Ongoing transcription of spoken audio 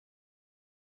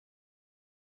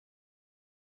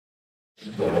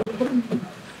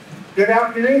Good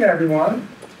afternoon, everyone.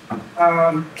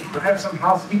 I have some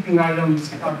housekeeping items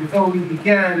before we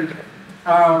begin.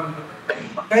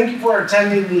 Thank you for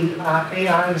attending the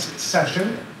AI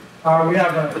session. We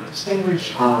have a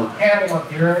distinguished panel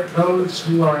up here, those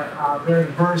who are very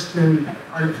versed in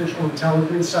artificial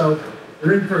intelligence, so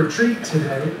we're in for a treat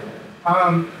today.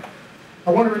 I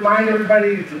want to remind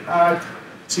everybody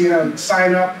to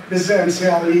sign up. This is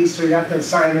MCLE, so you have to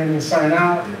sign in and sign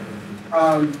out.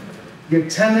 The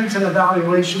attendance and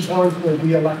evaluation forms will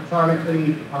be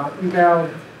electronically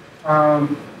emailed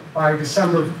by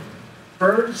December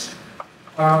 1st.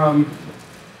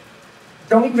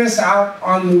 Don't miss out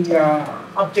on the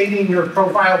updating your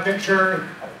profile picture.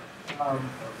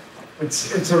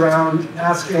 It's around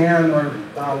Ask Ann or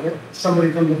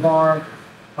somebody from the bar.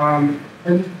 And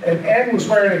Ann was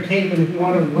wearing a cape, and if you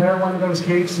want to wear one of those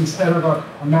capes instead of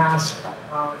a mask,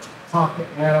 talk to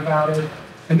Ann about it.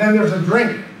 And then there's a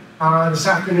drink this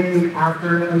afternoon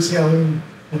after MCLE.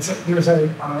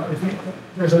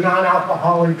 There's a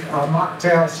non-alcoholic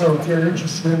mocktail, so if you're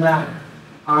interested in that,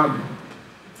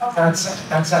 that's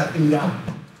at the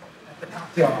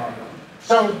cocktail hour.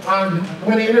 So I'm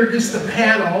going to introduce the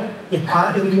panel in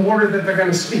the order that they're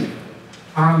going to speak.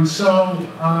 So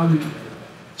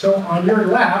on your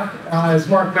left is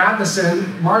Mark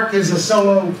Mathison. Mark is a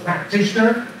solo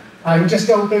practitioner. He just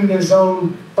opened his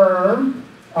own firm.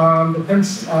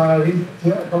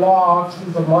 The law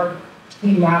offices of Mark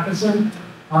T. Mathison.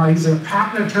 He's a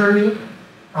patent attorney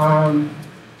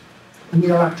in the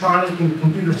electronic and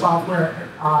computer software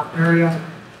area.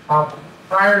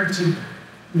 Prior to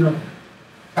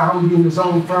founding his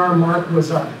own firm, Mark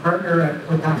was a partner at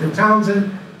Kilpatrick,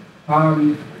 Townsend.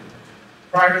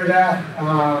 Prior to that,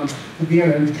 to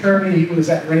being an attorney, he was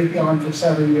at Raytheon for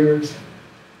 7 years.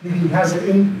 He has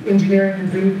an engineering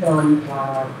degree from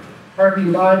Harvey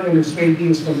Mudd, and his Ph.D.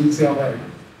 is from MCLE.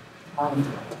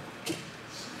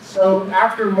 So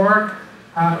after Mark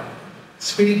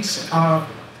speaks, Rob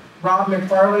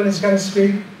McFarlane is going to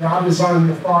speak. Rob is on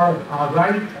the far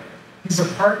right. He's a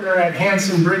partner at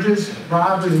Hanson Bridges.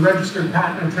 Rob is a registered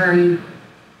patent attorney,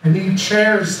 and he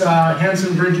chairs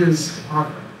Hanson Bridges'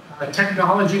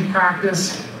 technology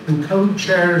practice and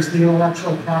co-chairs the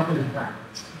intellectual property practice.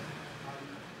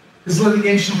 His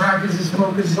litigation practice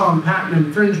focuses on patent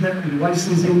infringement and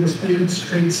licensing disputes,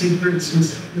 trade secrets,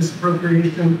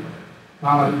 misappropriation.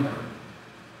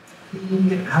 He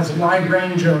has a wide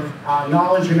range of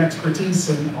knowledge and expertise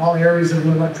in all areas of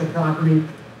intellectual property.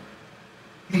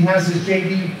 He has his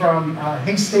JD from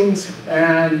Hastings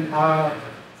and an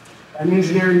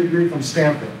engineering degree from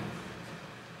Stanford.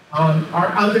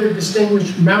 Our other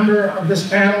distinguished member of this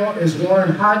panel is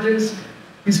Warren Hodges.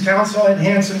 He's counsel at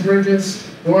Hanson Bridges.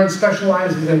 Warren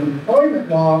specializes in employment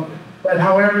law, but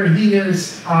however, he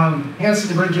is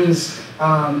Hanson Bridges'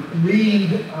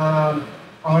 lead on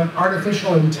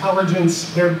artificial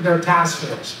intelligence, their task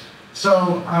force.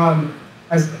 So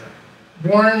as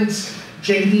Warren's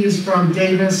JD is from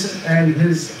Davis, and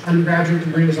his undergraduate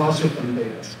degree is also from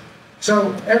Davis.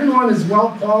 So everyone is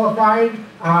well qualified,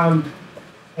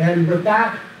 and with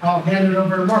that, I'll hand it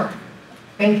over to Mark.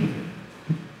 Thank you.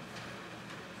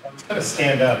 I'm just going to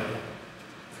stand up.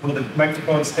 Will the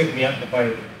microphones pick me up if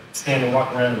I stand and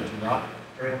walk around with not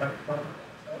carrying a microphone?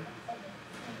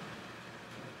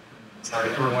 Sorry,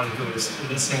 everyone who is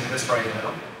listening to this right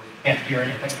now. Can't hear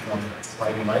anything from the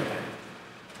sliding mic.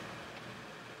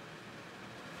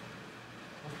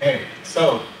 Okay,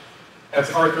 so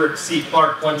as Arthur C.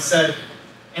 Clarke once said,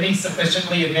 any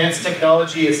sufficiently advanced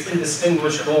technology is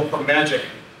indistinguishable from magic.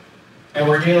 And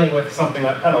we're dealing with something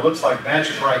that kind of looks like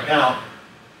magic right now.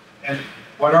 And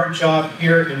what our job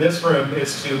here in this room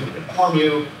is to inform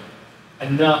you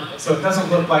enough so it doesn't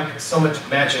look like so much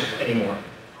magic anymore.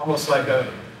 Almost like a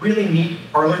really neat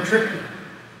parlor trick,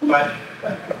 but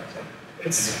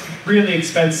it's really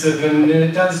expensive, and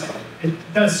it does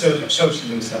show some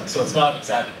new stuff, so it's not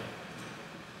exactly.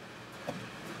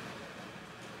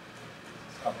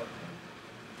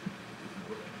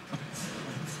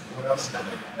 What else?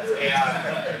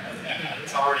 Yeah,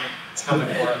 it's coming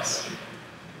for us.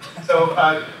 So,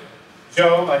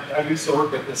 Joe, I used to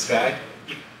work with this guy.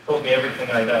 He told me everything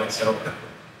I know, so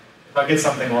if I get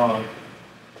something wrong,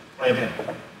 blame him.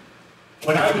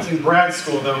 When I was in grad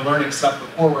school, though, learning stuff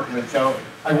before working with Joe,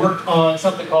 I worked on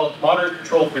something called modern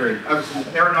control theory. I was in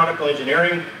aeronautical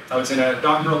engineering. I was in a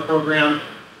doctoral program,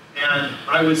 and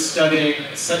I was studying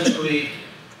essentially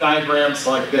diagrams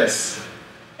like this.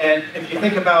 And if you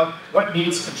think about what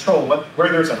needs control, where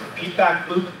there's a feedback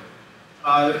loop,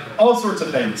 all sorts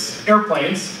of things.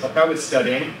 Airplanes, like I was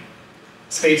studying,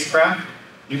 spacecraft,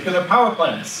 nuclear power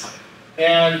plants,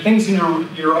 And things in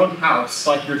your own house,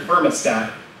 like your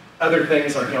thermostat, other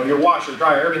things like your washer,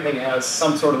 dryer, everything has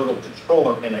some sort of little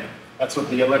controller in it. That's what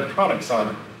the electronics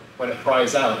on when it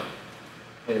fries out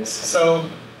is. So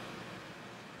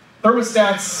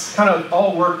thermostats kind of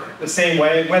all work the same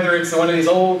way, whether it's one of these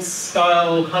old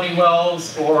style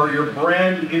Honeywells or your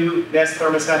brand new Nest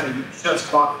thermostat that you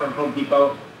just bought from Home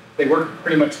Depot. They work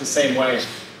pretty much the same way.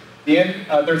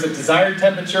 There's a desired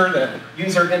temperature. The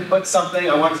user inputs something.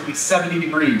 I want it to be 70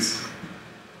 degrees.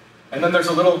 And then there's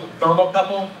a little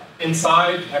thermocouple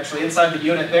inside the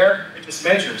unit there. It just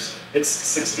measures. It's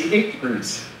 68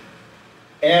 degrees.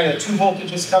 And the 2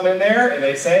 voltages come in there, and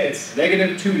they say it's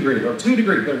negative 2 degrees, or 2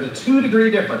 degrees. There's a 2 degree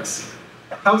difference.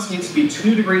 The house needs to be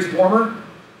 2 degrees warmer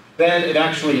than it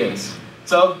actually is.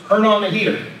 So turn on the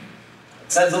heater.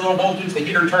 It sends a little voltage, the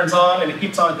heater turns on, and it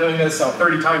keeps on doing this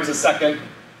 30 times a second,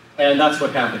 and that's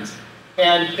what happens.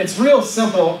 And it's real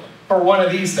simple for one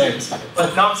of these things,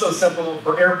 but not so simple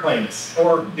for airplanes,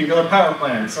 or nuclear power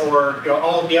plants, or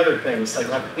all the other things that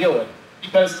you have to deal with.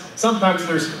 Because sometimes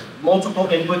there's multiple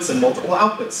inputs and multiple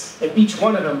outputs, and each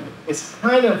one of them is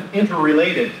kind of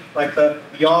interrelated. Like the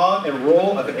yaw and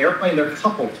roll of an airplane, they're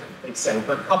coupled, they say,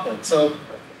 they're coupled. So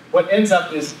what ends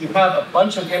up is you have a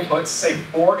bunch of inputs, say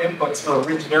 4 inputs for a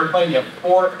rigid airplane, you have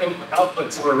 4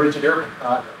 outputs for a rigid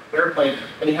airplane,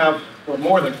 and you have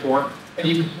more than 4, and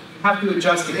you have to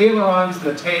adjust the ailerons,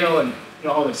 the tail, and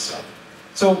all this stuff.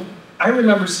 So I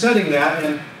remember studying that,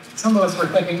 and some of us were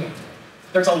thinking,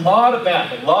 there's a lot of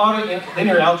math, a lot of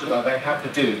linear algebra that I have to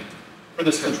do for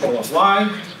this controller.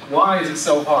 Why is it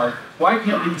so hard? Why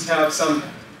can't we just have some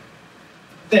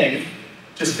thing,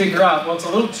 just figure out, well, it's a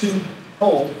little too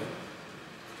cold,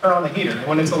 turn on the heater. And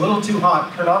when it's a little too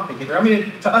hot, turn off the heater. I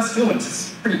mean, to us humans,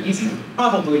 it's pretty easy.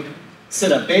 Probably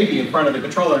sit a baby in front of the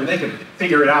controller and they could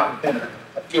figure it out within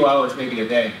a few hours, maybe a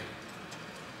day.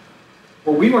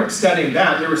 Well, we weren't studying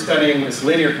that. We were studying this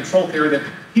linear control theory that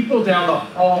people down the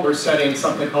hall were studying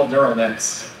something called neural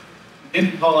nets. We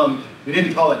didn't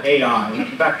call it AI.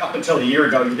 In fact, up until a year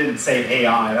ago, you didn't say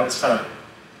AI. That was kind of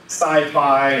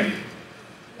sci-fi and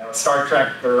Star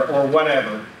Trek or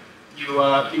whatever. You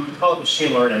would call it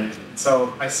machine learning.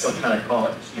 So I still kind of call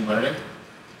it machine learning.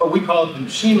 But we call it the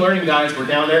machine learning guys were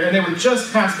down there, and they were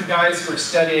just past the guys who were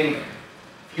studying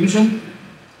fusion.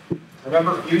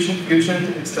 Remember fusion? Fusion,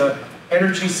 it's the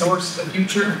energy source of the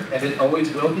future, and it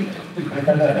always will be.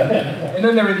 And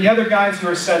then there were the other guys who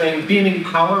were studying beaming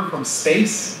power from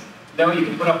space. You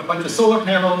can put up a bunch of solar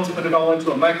panels, put it all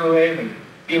into a microwave, and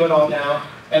beam it all down.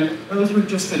 And those were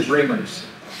just the dreamers.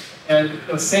 And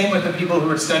same with the people who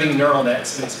were studying neural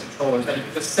nets and these controllers. That you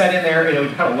could just set in there, and it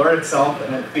would kind of learn itself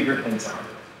and then figure things out.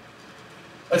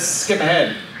 Let's skip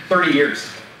ahead 30 years,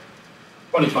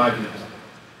 25 years,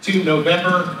 to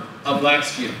November of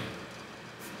last year.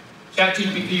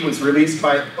 ChatGPT was released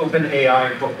by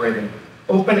OpenAI Incorporated.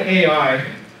 OpenAI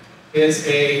is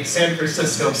a San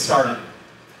Francisco startup.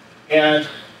 And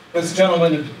this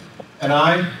gentleman and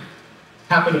I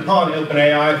happened upon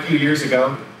OpenAI a few years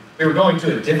ago. We were going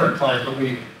to a different client, but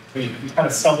we kind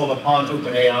of stumbled upon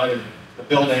OpenAI in the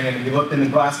building, and we looked in the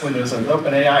glass windows of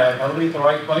OpenAI, like, are we at the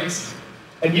right place?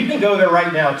 And you can go there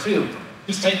right now, too.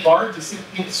 Just take BART to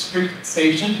 16th Street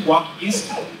Station, walk east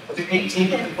to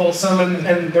 18th and Folsom,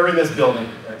 and they're in this building.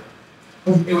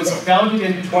 It was founded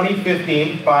in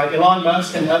 2015 by Elon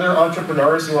Musk and other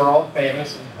entrepreneurs who are all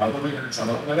famous, and probably heard some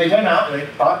of them. And they went out and they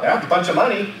thought, yeah, a bunch of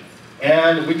money,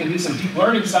 and we can do some deep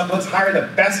learning stuff. Let's hire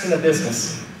the best in the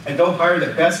business and go hire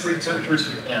the best researchers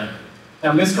we can.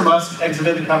 Now, Mr. Musk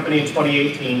exited the company in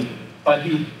 2018, but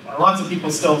lots of people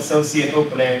still associate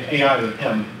OpenAI with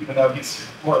him, even though he's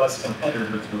more or less a competitor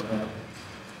to him.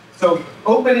 So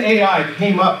OpenAI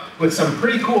came up with some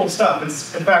pretty cool stuff.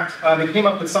 In fact, they came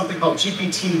up with something called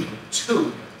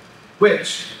GPT-2,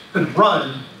 which could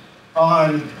run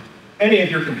on any of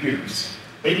your computers,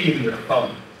 maybe even your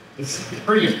phone. It's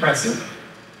pretty impressive.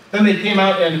 Then they came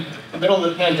out in the middle of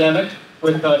the pandemic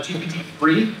with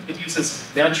GPT-3. It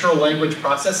uses natural language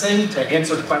processing to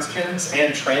answer questions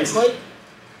and translate.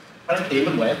 Kind of came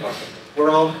and went.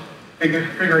 We're all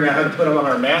figuring out how to put them on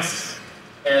our masks,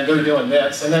 and they're doing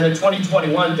this. And then in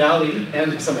 2021, DALL-E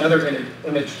and some other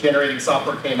image-generating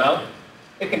software came out.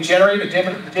 It can generate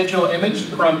a digital image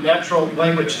from natural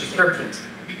language descriptions.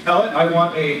 You tell it, I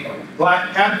want a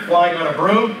black cat flying on a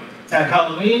broom at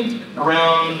Halloween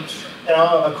around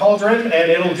a cauldron,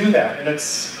 and it'll do that. And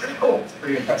it's pretty cool. It's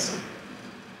pretty impressive.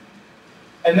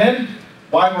 And then,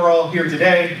 why we're all here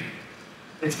today,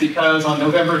 it's because on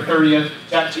November 30th,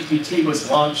 ChatGPT was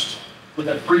launched with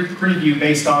a free preview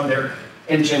based on their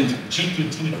engine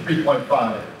GPT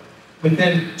 3.5.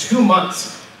 Within 2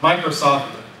 months, Microsoft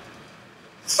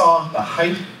saw the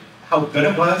height, how good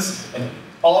it was, and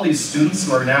all these students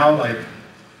who are now like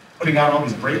putting out all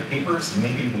these great papers,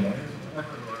 maybe even lawyers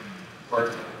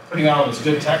or putting out all this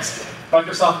good text,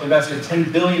 Microsoft invested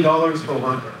 $10 billion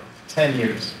over 10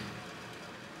 years.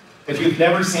 If you've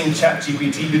never seen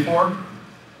ChatGPT before,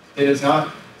 it is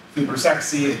not super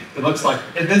sexy. It looks like,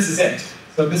 this is it.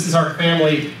 So this is our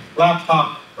family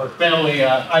laptop or family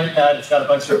iPad. It's got a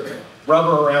bunch of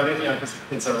rubber around it, because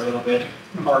kids are a little bit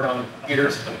hard on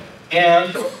computers.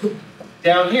 And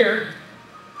down here,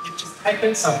 you just type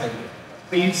in something.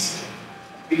 Please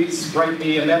write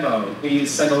me a memo. Please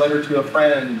send a letter to a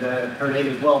friend. Her name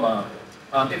is Wilma.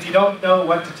 If you don't know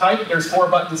what to type, there's 4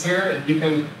 buttons here, and you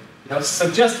can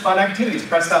suggest fun activities.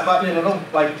 Press that button, and it'll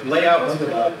like lay out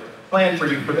a plan for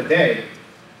you for the day.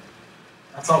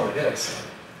 That's all it is.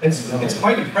 It's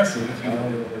quite impressive if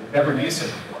you've never used it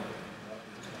before.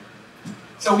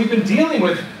 So we've been dealing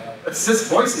with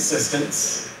voice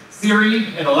assistants,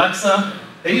 Siri and Alexa.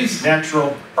 They use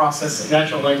natural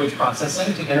language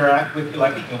processing to interact with you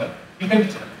like a human. You can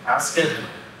ask it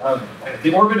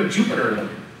the orbit of Jupiter,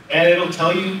 and it'll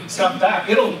tell you stuff back.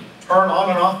 It'll turn on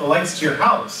and off the lights to your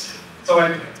house. So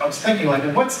I was thinking, like,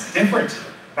 what's different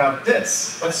about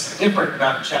this? What's different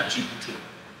about ChatGPT?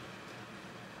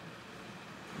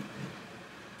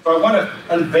 So I want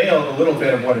to unveil a little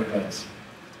bit of what it does.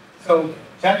 So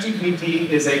ChatGPT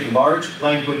is a large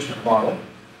language model.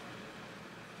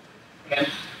 And,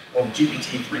 well,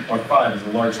 GPT 3.5 is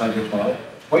a large language model.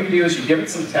 What you do is you give it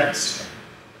some text,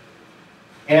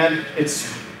 and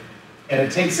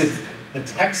it takes the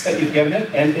text that you've given it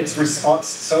and its response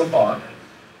so far.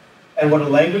 And what a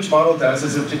language model does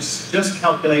is it just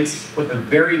calculates what the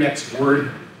very next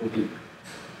word will be.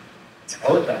 That's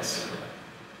all it does.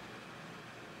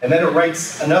 And then it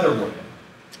writes another word.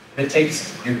 And it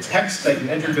takes your text that you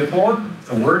entered before,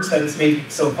 the words that it's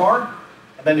made so far,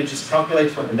 and then it just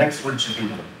calculates what the next word should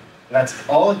be. And that's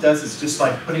all it does, is just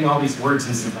like putting all these words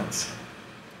in sequence.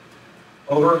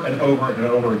 Over and over and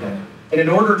over again. And in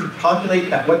order to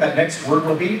calculate what that next word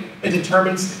will be, it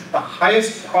determines the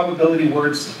highest probability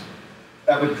words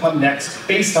that would come next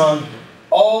based on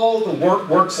all the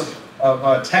works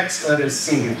of text that is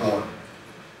seen before.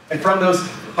 And from those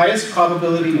highest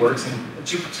probability words, and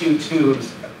GPT-2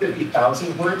 is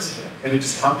 50,000 words, and it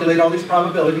just calculate all these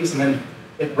probabilities, and then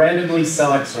it randomly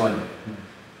selects one.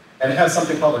 And it has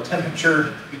something called a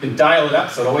temperature. You can dial it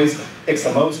up, so it always picks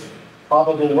the most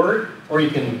probable word, or you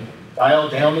can dial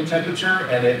down the temperature,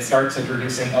 and it starts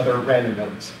introducing other random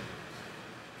numbers.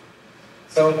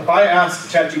 So if I ask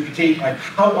ChatGPT, like,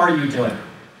 how are you doing?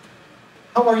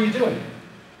 How are you doing?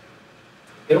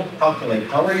 It'll calculate,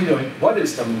 how are you doing? What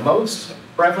is the most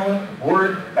prevalent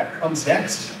word that comes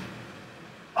next?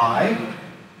 I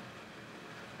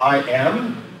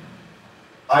am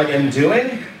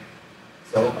doing.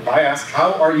 So if I ask,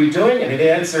 how are you doing? And it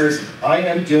answers, I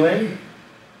am doing. And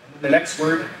then the next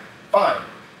word, fine.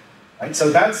 Right? So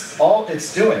that's all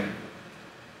it's doing.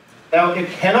 Now, it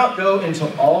cannot go into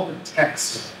all the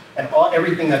text and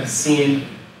everything that is seen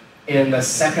in the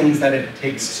seconds that it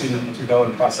takes to go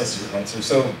and process your answer.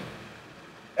 So,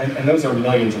 and those are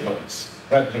millions of words,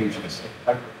 web pages.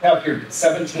 I have here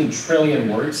 17 trillion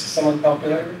words, someone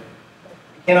calculated.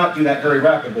 You cannot do that very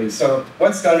rapidly. So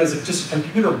what's done is just a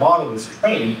computer model is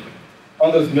trained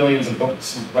on those millions of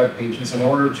books and web pages in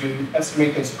order to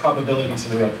estimate those probabilities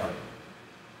in real time.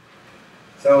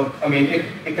 So, I mean,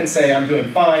 it can say, I'm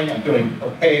doing fine, I'm doing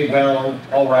okay, well,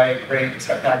 all right, great,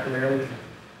 spectacularly,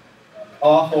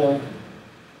 awful.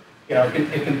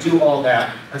 It can do all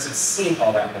that because it's seen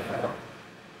all that before.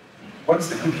 What's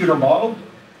the computer model?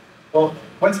 Well,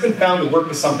 what's been found to work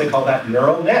with something called that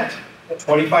neural net.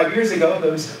 25 years ago,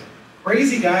 those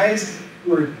crazy guys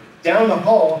who were down the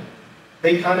hall,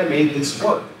 they kind of made this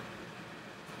work.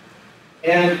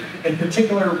 And in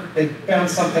particular, they found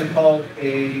something called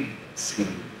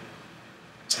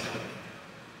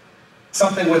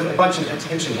something with a bunch of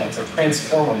attention heads, a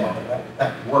transformer model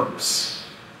that works.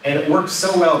 And it works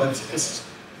so well that it's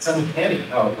uncanny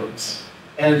how it works.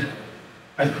 And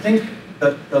I think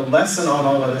the lesson on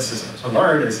all of this is to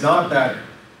learn is not that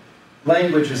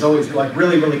language is always like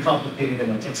really, really complicated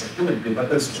and it takes a human to do, but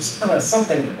there's just kind of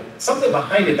something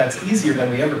behind it that's easier than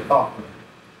we ever thought.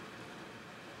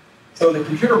 So the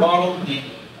computer model, the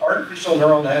artificial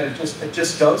neural net, it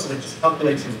just goes and it just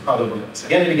calculates these probabilities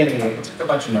again and again and again. It's a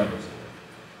bunch of numbers.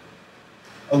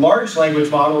 A large language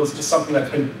model is just something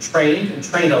that's been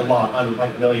trained a lot on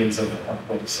like millions of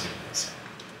books.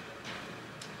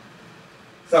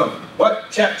 So what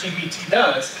ChatGPT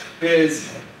does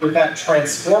is with that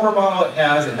transformer model it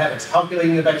has, it's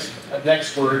calculating the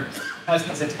next word, has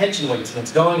these attention weights, and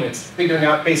it's going and it's figuring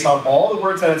out based on all the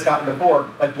words that it's gotten before,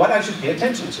 like what I should pay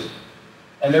attention to.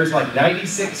 And there's like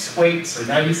 96 weights or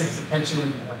 96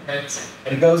 attention heads,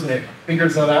 and it goes and it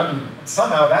figures them out, and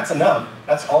somehow that's enough.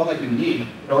 That's all that you need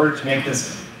in order to make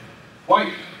this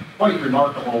quite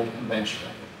remarkable invention.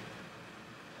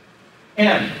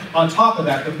 And on top of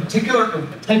that, the particular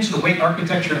attention weight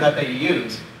architecture that they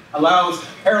use allows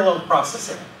parallel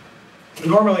processing.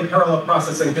 Normally, parallel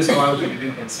processing just allows you to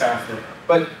do things faster,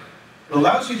 but it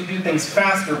allows you to do things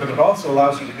faster, but it also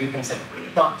allows you to do things that you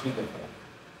did not do before.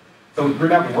 So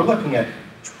remember, we're looking at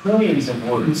trillions of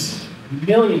words,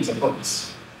 millions of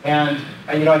books, and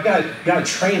you know, I gotta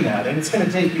train that, and it's going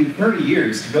to take you 30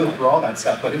 years to go through all that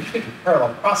stuff. But if you think of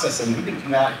parallel processing, you can do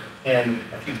that in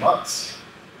a few months,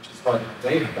 which is what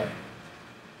they've done.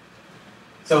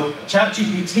 So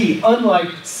ChatGPT, unlike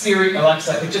Siri,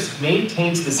 Alexa, it just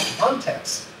maintains this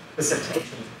context, this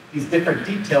attention, these different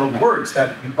detailed words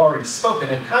that you've already spoken,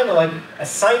 and kind of like a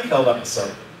Seinfeld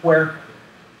episode, where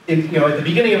at the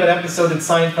beginning of an episode in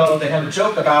Seinfeld, they have a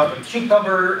joke about a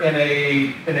cucumber in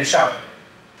a shower.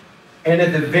 And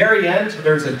at the very end,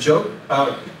 there's a joke about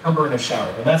a cucumber in a shower.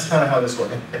 And that's kind of how this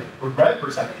works. Remember,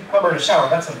 a cucumber in a shower,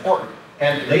 that's important.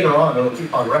 And later on, it'll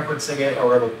keep on referencing it,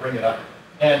 or it'll bring it up.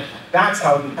 And that's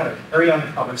how we kind of carry on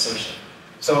the conversation.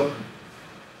 So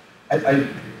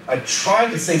I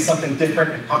try to say something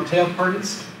different at cocktail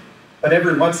parties, but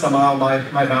every once in a while,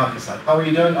 my mouth is like, how are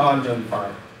you doing? Oh, I'm doing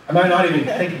fine. I might not even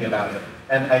thinking about it.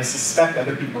 And I suspect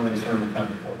other people in this room have done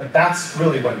before. But that's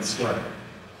really what it's doing.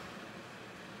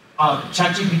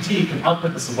 ChatGPT can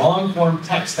output this long-form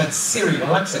text that Siri,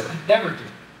 Alexa could never do.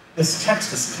 This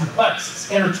text is complex,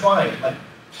 it's intertwined, like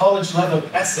college-level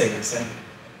essays and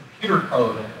computer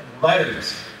code and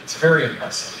letters. It's very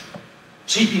impressive.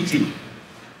 GPT.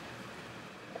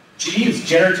 G is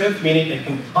generative, meaning it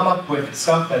can come up with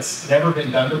stuff that's never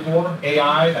been done before.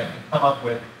 AI that can come up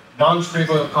with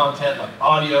non-trivial content like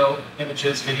audio,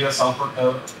 images, video, software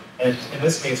code, and in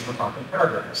this case, we're talking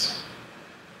paragraphs.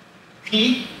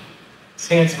 P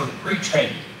stands for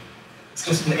pre-trained. It's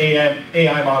just an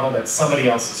AI model that somebody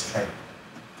else has trained.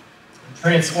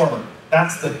 Transformer,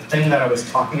 that's the thing that I was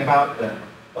talking about.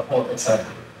 It's a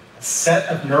set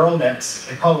of neural nets.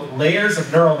 They call it layers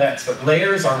of neural nets, but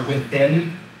layers are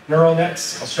within neural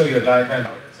nets. I'll show you a diagram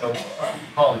here. So we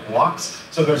call them blocks.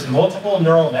 So there's multiple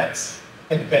neural nets.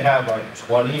 I think they have like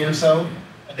 20 or so,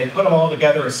 and they put them all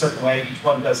together a certain way. Each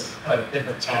one does kind of a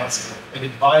different task. It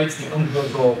divides the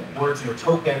individual words into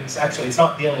tokens. Actually, it's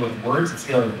not dealing with words, it's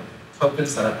dealing with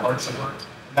tokens that are parts of words.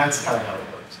 And that's kind of how it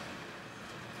works.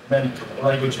 And then the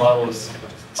language model is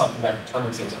something that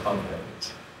turns into probabilities.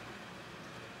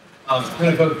 I'm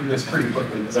going to go through this pretty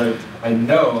quickly because I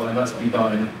know I must be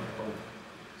done.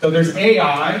 So there's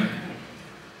AI.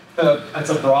 That's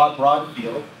a broad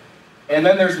field. And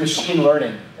then there's machine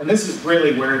learning. And this is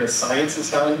really where the science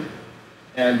is done.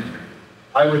 And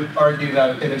I would argue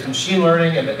that okay, there's machine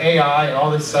learning and the AI and all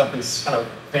this stuff is kind of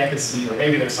fantasy, or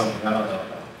maybe there's something, I don't know.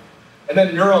 And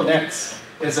then neural nets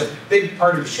is a big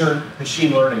part of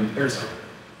machine learning. There's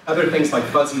other things like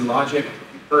fuzzy logic,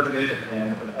 if you've heard of it,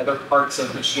 and other parts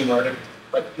of machine learning.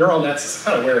 But neural nets is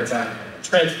kind of where it's at.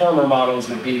 Transformer models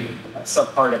would be a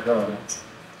subpart of neural nets.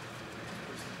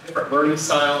 There's different learning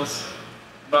styles.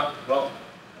 I'm going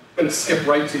to skip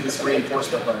right to this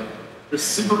reinforcement learning. There's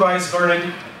supervised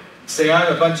learning. Say I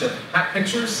have a bunch of cat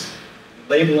pictures,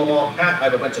 label them all cat. I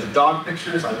have a bunch of dog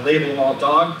pictures, I label them all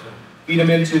dog. Feed them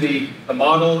into the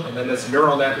model, and then this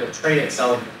neural net will train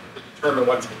itself to determine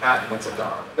what's a cat and what's a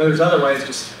dog. Now, there's other ways,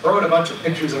 just throw in a bunch of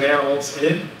pictures of animals, and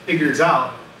it figures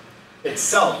out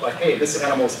itself, like, hey, this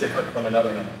animal is different from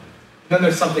another animal. And then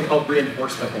there's something called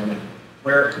reinforcement learning,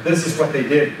 where this is what they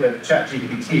did with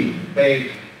ChatGPT.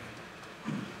 They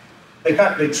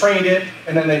trained it,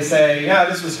 and then they say, yeah,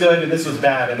 this was good and this was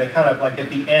bad, and they kind of like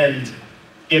at the end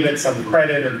give it some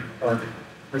credit or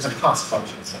there's a cost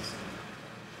function.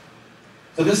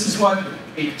 So this is what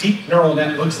a deep neural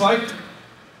net looks like.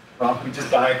 Well, we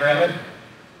just diagram it.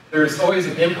 There's always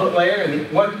an input layer, and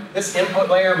this input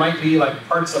layer might be like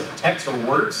parts of text or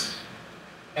words.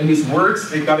 And these words,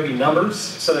 they've got to be numbers,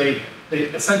 so they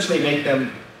essentially make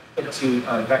them into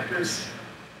vectors.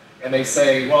 And they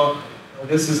say, well,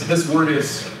 this word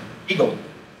is eagle.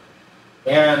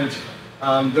 And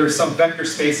there's some vector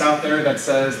space out there that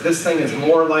says this thing is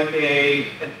more like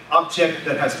an object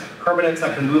that has permanence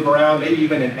that can move around, maybe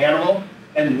even an animal,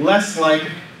 and less like,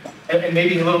 and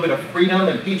maybe a little bit of freedom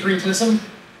and patriotism,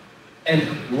 and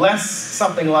less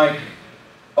something like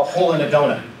a hole in a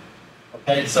donut.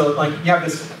 Okay, so like you have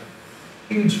this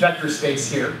huge vector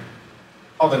space here,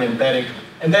 called an embedding,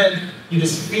 and then you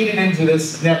just feed it into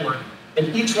this network,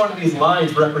 And each one of these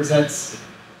lines represents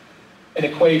an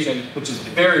equation which is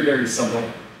very, very simple.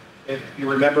 If you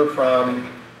remember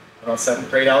from 7th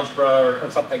grade algebra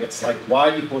or something, it's like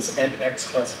y equals mx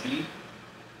plus b.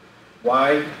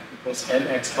 Y equals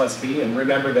mx plus b. And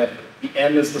remember that the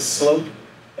m is the slope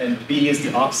and b is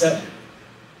the offset.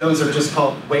 Those are just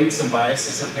called weights and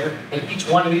biases in here. And each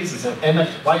one of these is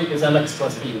y equals mx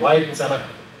plus b, y equals mx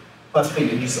plus b.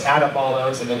 And you just add up all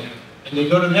those, and then you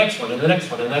go to the next one, and the next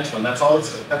one, and the next one. That's all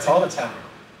that's happening.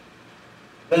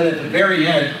 Then at the very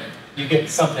end, you get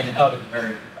something out at the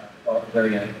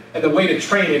very end. And the way to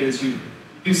train it is you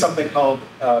do something called,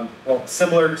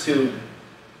 similar to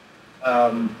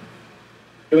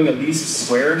doing a least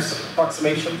squares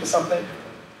approximation to something.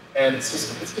 And it's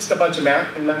just a bunch of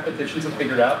math and mathematicians have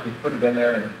figured out. You put it in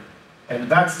there, and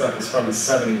that stuff is from the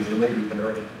 70s or maybe even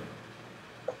earlier.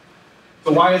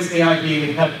 So why is AI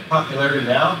gaining popularity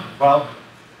now? Well,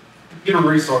 computer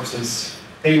resources,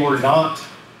 they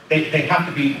have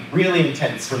to be really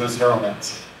intense for those neural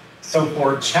nets. So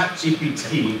for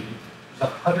ChatGPT,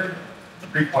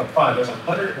 there's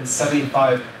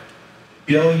 175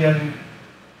 billion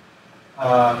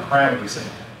parameters in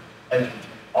it. And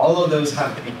all of those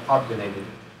have to be populated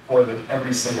for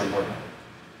every single word.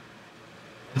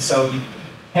 And so you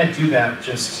can't do that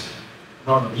just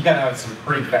normally. You gotta have some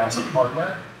pretty fast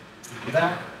hardware to do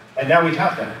that. And now we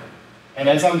have that. And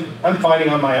as I'm finding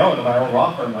on my own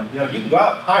law firm, you can go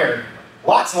out and hire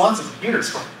lots and lots of computers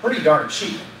for pretty darn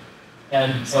cheap.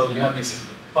 And so you have these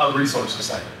cloud resources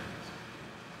there.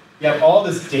 You have all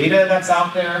this data that's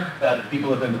out there that people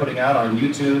have been putting out on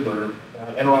YouTube or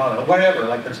Enron or whatever.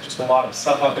 Like there's just a lot of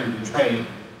stuff out there you can train.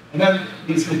 And then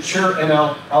these mature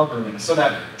ML algorithms. So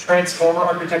that transformer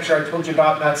architecture I told you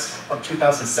about, that's from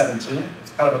 2017.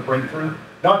 It's kind of a breakthrough.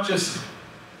 Not just,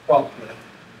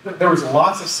 there was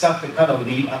lots of stuff that kind of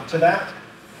lead up to that.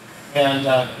 And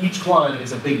each one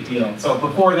is a big deal. So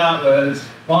before that was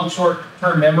long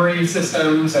short-term memory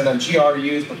systems, and then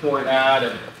GRUs before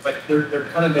that. But they're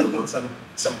kind of making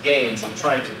some gains and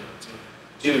trying to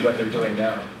do what they're doing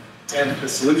now. And the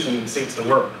solution seems to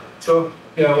work. So,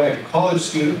 a college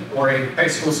student or a high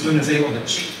school student is able to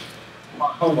cheat on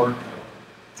homework.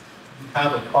 You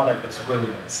have a product that's really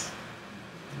nice.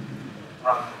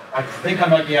 I think I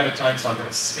might be out of time, so I'm going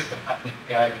to skip the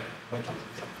AI.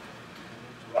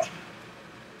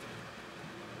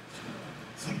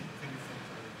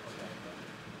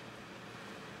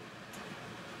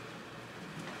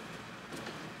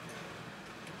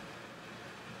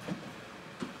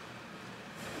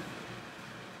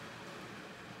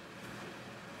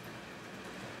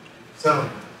 So,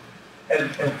 and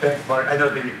thanks, Mark. I know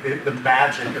the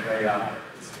magic of AI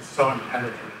is so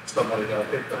impenetrable. Somebody does.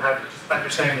 Just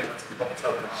understanding it, that's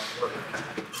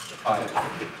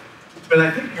but I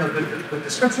think the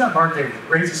description of Mark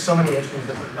raises so many issues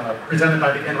that were presented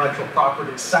by the intellectual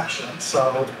property section.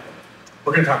 So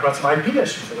we're going to talk about some IP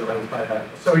issues that are raised by that.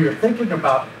 So you're thinking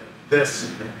about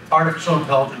this artificial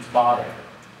intelligence model,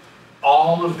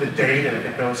 all of the data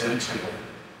that goes into it.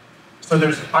 So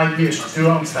there's IP issues. Who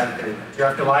owns that data? Do you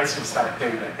have to license that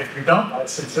data? If you don't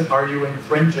license it, are you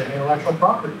infringing intellectual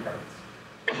property rights?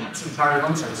 That's entirely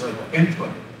nonsense of input.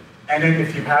 And then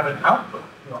if you have an output,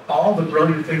 all the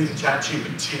brilliant things that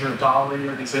ChatGPT or DALL-E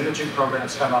or these imaging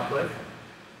programs come up with,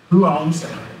 who owns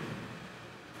them?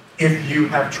 If you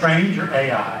have trained your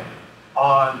AI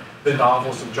on the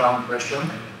novels of John Grisham,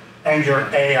 and your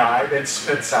AI then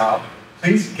spits out,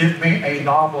 please give me a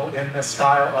novel in the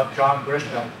style of John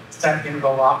Grisham set in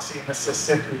Biloxi,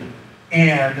 Mississippi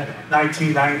in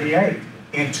 1998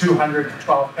 in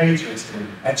 212 pages.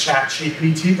 And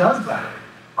ChatGPT does that.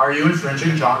 Are you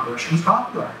infringing John Grisham's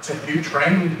copyrights? If you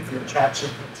train your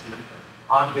ChatGPT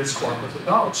on his corpus of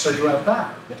knowledge, so you have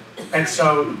that. And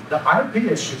so the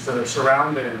IP issues that are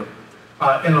surrounding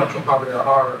intellectual property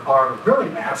are really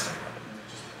massive.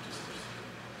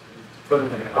 Put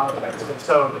it in context. And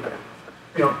so,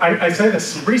 I say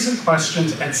this: recent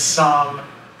questions and some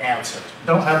answers.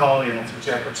 Don't have all the answers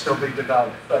yet, but still being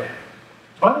developed. But to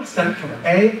what extent can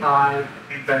AI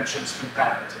inventions be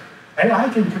patented? AI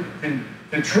can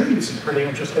contribute some pretty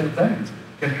interesting things.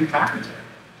 Can be patented.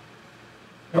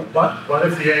 What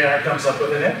if the AI comes up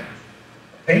with an image,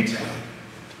 a painting?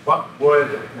 What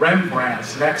would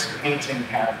Rembrandt's next painting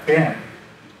have been?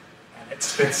 And it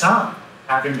spits out,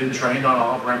 having been trained on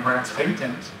all of Rembrandt's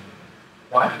paintings.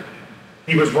 What?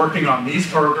 He was working on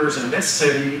these burgers in this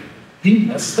city. He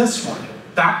missed this one.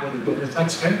 That would have been his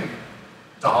next painting.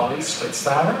 DALL-E spits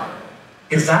that out.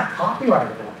 Is that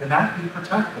copyrightable? Can that be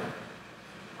protected?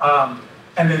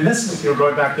 And then this is,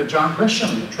 going back to John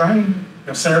Grisham, trained,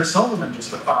 Sarah Silverman just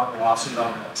filed a lawsuit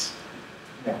on this.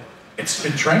 It's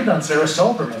been trained on Sarah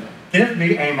Silverman. Give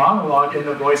me a monologue in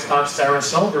the voice of Sarah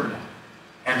Silverman.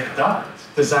 And it does.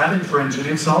 Does that infringe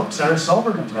on Sarah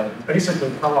Silverman's right? Basically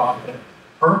co-opted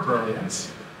her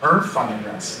brilliance, her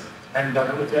funniness, and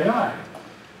done it with AI.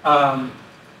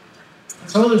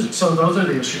 So those are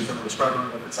the issues that we're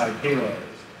struggling with its IP layers.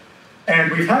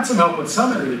 And we've had some help with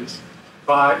some of these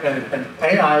by an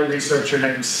AI researcher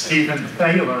named Stephen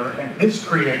Thaler and his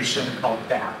creation called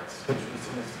DAPS, which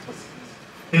was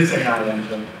his AI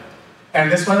engine. And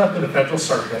this went up to the Federal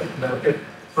Circuit.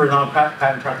 For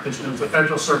non-patent practitioners, the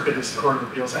Federal Circuit is the Court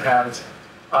of Appeals that has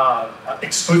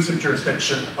exclusive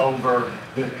jurisdiction over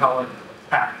the appellate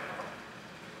patent.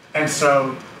 And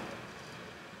so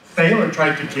Thaler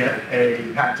tried to get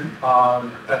a patent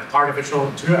on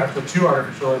two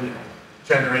artificially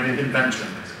generated inventions.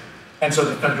 And so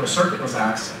the Federal Circuit was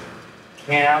asked,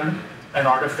 can an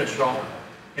artificial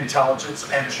intelligence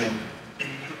engine be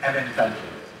an invention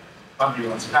on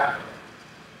the US patent?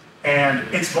 And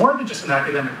it's more than just an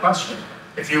academic question.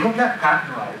 If you look at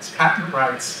patent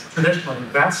rights traditionally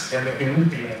vest in the human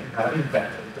being that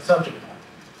invented the subject matter.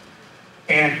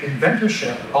 And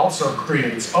inventorship also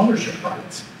creates ownership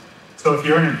rights. So if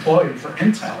you're an employee for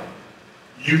Intel,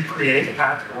 you create a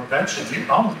patent or invention, you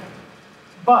own it.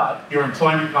 But your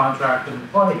employment contract and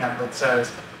employee handbook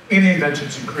says, any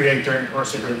inventions you create during the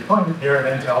course of your employment here at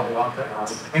Intel belong to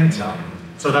us, Intel.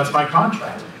 So that's my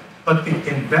contract. But the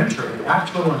inventor, the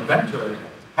actual inventor,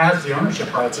 has the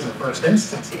ownership rights in the first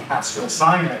instance. He has to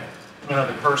assign it to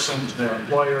another person, to their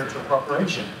employer, to a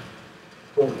corporation.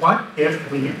 Well, what if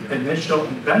the initial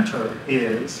inventor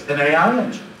is an AI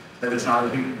engine that is not a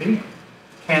human being?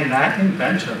 Can that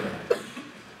inventor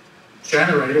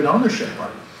generate an ownership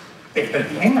right? If it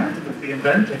can,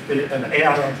 if an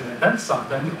AI engine invents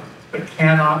something but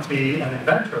cannot be an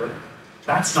inventor,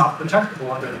 that's not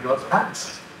protectable under the US patent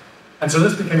system. And so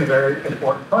this became a very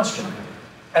important question.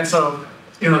 And so,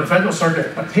 the Federal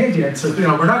Circuit opinion says,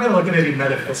 we're not going to look at any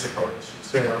metaphysical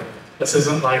issues. This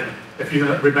isn't like, if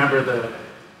you remember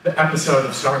the episode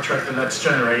of Star Trek: The Next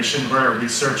Generation where a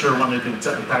researcher wanted to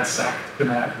dissect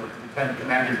Lieutenant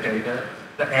Commander Data,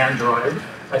 the android.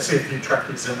 I see a few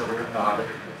Trekkies in the room nodding.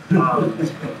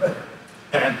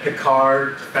 And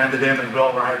Picard defended him, and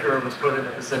Will Riker was put in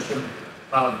a position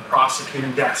of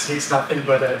prosecuting. Yes, he's nothing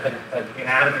but an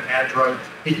inanimate android.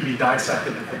 He can be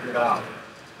dissected and figured out.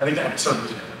 I think the episode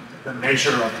was The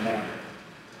Measure of Man.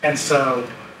 And so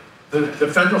the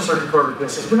Federal Circuit Court of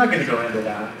Appeals says, we're not going to go into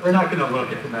that. We're not going to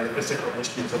look at the metaphysical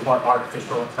issues of what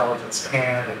artificial intelligence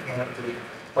can or can't do,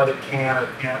 what it can or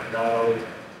can't know,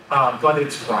 what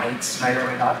its rights may or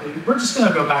may not be. We're just going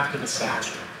to go back to the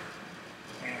statute.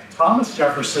 And Thomas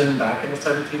Jefferson, back in the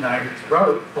 1790s,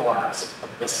 wrote for us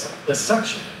this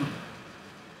section.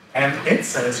 And it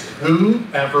says,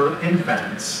 whoever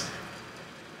invents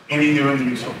any new and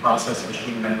useful process,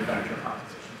 machine, manufacture,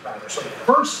 composition, so the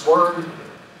first word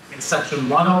in section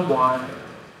 101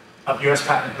 of US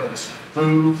Patent Code is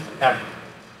whoever.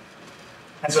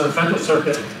 And so the Federal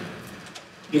Circuit,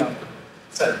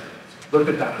 said, look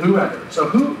at that, whoever. So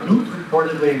who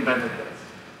reportedly invented this?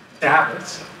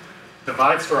 Davis,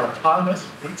 device for autonomous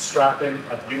bootstrapping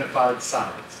of unified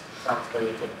science. Sounds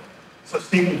very good. So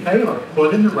Stephen Thaler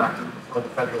put in the record before the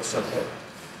Federal Circuit,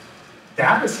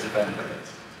 Davis invented this.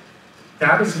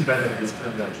 Davis invented these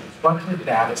inventions. What did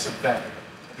Davis invent?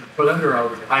 He put under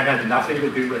oath, I had nothing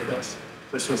to do with this.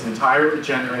 This was entirely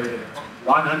generated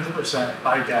 100%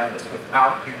 by Davis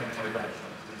without human intervention.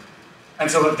 And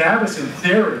so what Davis, in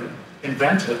theory,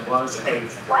 invented was a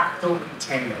fractal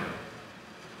container.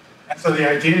 And so the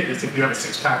idea is if you have a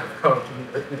six-pack of Coke, you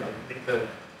need the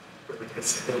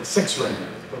six-ring,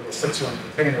 the six-ring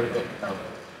container that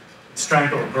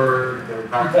strangle a bird, they're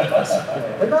not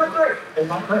great. They're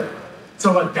not great.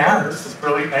 So what Davis, this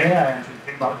brilliant AI engine,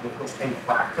 came up with was a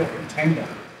fractal container.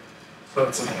 So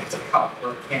it's a cup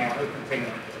or a can or a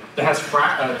container that has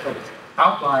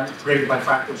outlines created by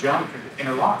fractal geometry that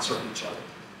interlocks with each other.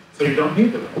 So you don't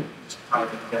need the ring, you just tie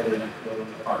them together and blow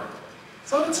them apart.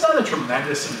 So it's not a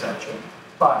tremendous invention,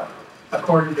 but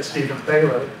according to Stephen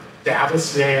Thaler,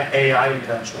 Davis' AI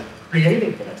invention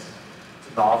created this.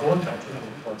 It's a novel invention.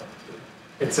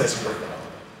 It says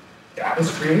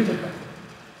Davis created it.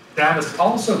 Davis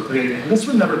also created, and this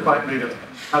one never quite made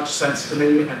much sense to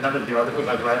me, and none of the articles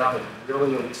I've read on it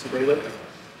really elucidate it.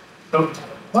 But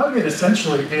what it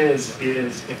essentially is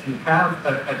if you have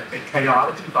a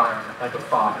chaotic environment, like a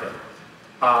fire,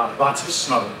 lots of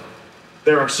smoke,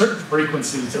 there are certain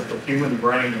frequencies that the human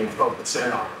brain will focus in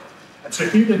on. And so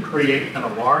if you can create an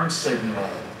alarm signal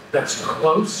that's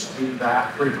close to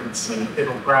that frequency,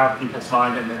 it'll grab people's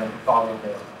mind and they'll follow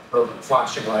the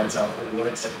flashing lights out for the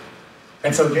light signal.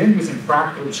 And so again, using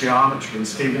fractal geometry,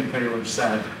 Stephen Taylor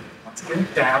said, once again,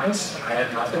 Davis, I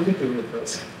had nothing to do with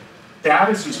this.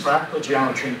 Davis used fractal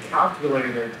geometry and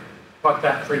calculated what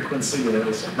that frequency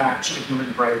is, matched to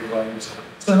human brain waves.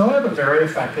 So now we have a very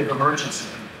effective emergency.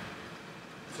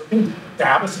 So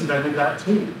Davis invented that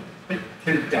too.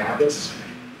 Can Davis be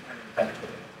an inventor?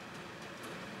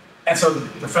 And so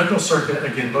the Federal Circuit,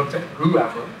 again, looked at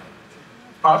whoever.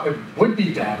 It would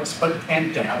be Davis, but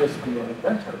can Davis be an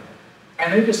inventor?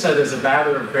 And they just said as a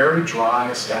matter of very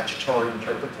dry statutory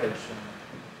interpretation,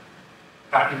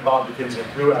 patent law begins with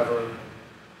whoever.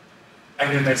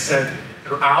 And then they said,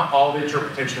 throughout all the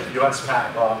interpretation of US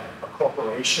patent law, a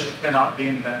corporation cannot be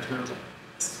invented,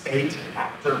 a state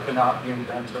actor cannot be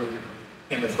invented.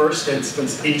 In the first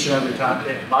instance, each and every time,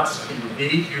 it must be the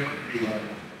human being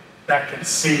that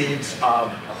conceives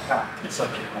of a fact in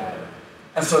subject matter.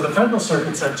 And so the Federal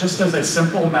Circuit said, just as a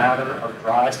simple matter of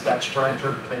dry statutory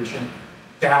interpretation,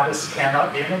 Davis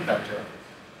cannot be an inventor.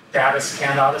 Davis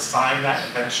cannot assign that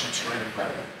invention to an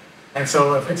inventor. And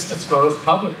so if it's disclosed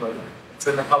publicly, it's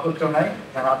in the public domain,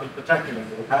 it cannot be protected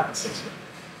under the patent system.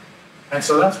 And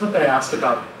so that's what they asked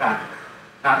about patent.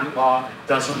 Patent law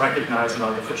doesn't recognize an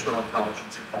artificial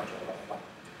intelligence in federal law.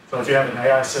 So if you have an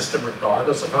AI system,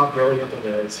 regardless of how brilliant it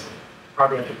is, you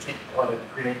probably have to keep what it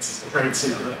creates as a trade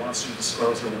secret once you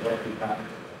disclose it, it won't be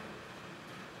patented.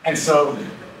 And so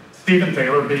Stephen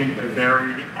Taylor, being a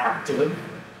very active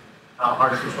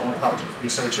artificial intelligence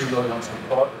researcher, really wants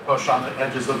to push on the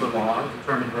edges of the law and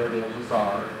determine where the edges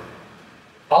are,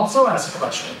 also asked the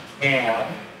question, can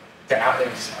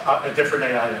Davis, a different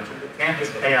AI engine, can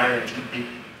this AI engine be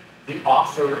the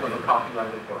author of a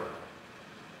copyrighted work?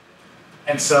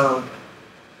 And so,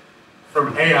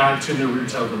 from AI to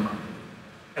Naruto the monkey.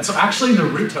 And so actually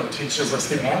Naruto teaches us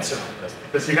the answer to this,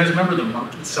 because you guys remember the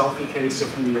monkey selfie case a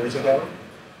few years ago?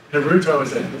 Naruto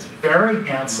is this very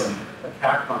handsome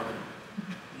cat monkey,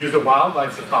 used a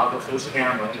wildlife photographer's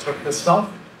camera and took this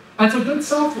selfie. And it's a good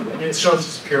selfie. I mean, it shows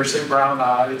his piercing brown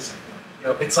eyes. You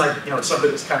know, it's like, you know,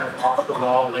 somebody that's kind of off the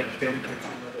wall, LinkedIn picture,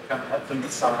 where they kind of have things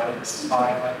aside,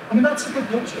 smiling. I mean, that's a good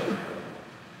picture.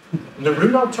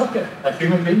 Naruto took it. A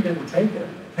human being didn't take it.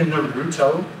 And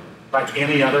Naruto, like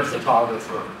any other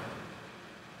photographer,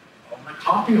 owned a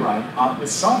copyright on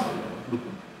this selfie.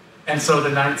 And so the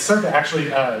Ninth Circuit,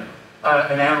 actually, an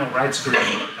animal rights group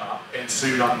and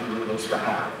sued on Naruto's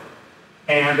behalf.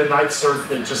 And the Ninth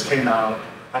Circuit just came out,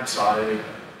 I'm sorry,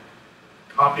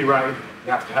 copyright,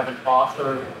 you have to have an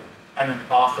author, and an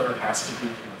author has to be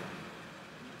human.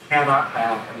 You cannot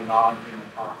have a non-human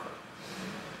author.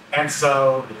 And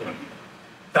so,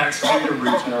 thanks to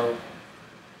Naruto,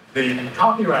 the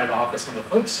Copyright Office in the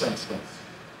first instance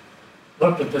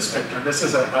looked at this picture. This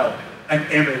is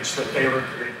an image that they were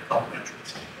creating called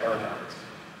Interesting Paradise.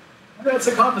 And it's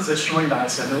a compositionally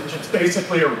nice image. It's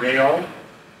basically a rail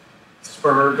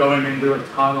spur going into a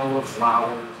tunnel of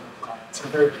flowers and plants. A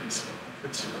very peaceful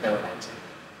paradise.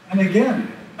 And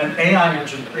again, an AI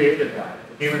engine created that.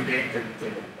 A human being didn't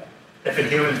create that. If a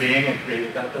human being had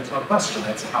created that, there's no question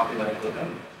that's a copyright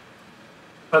image.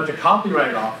 But the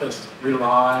Copyright Office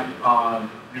relied on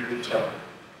Naruto.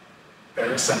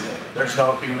 Very simple. There's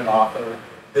no human author.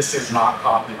 This is not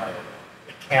copyrighted.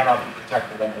 It cannot be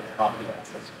protected under the copyright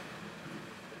system.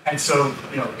 And so,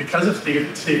 you know, because of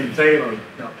Stephen Taylor, you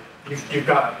know, you've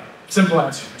got a simple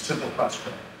answer to a simple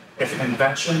question. If an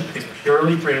invention is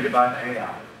purely created by an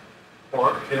AI,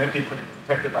 or can it be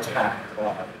protected by patent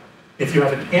law? If you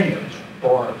have an image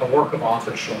or a work of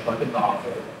authorship, like a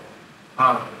novel,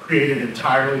 created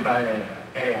entirely by an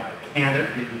AI, can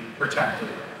it be protected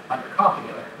under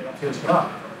copyright? The answer is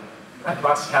no. It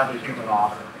must have a human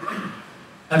author.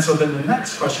 And so then the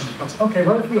next question becomes, okay,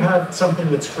 what if you have something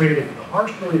that's created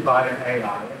partially by an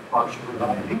AI and partially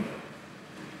by a human?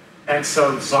 And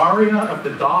so Zaria of the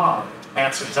dog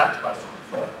answers that question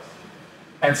for us.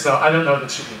 And so I don't know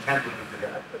that she intended to do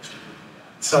that, but she did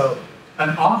that. So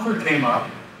an author came up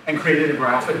and created a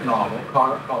graphic novel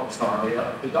called Zaria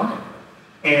of the dog.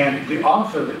 And the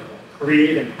author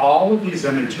created all of these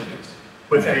images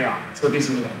with AI. So these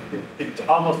are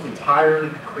almost entirely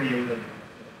created,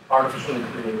 artificially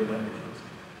created images.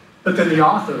 But then the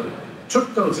author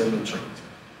took those images,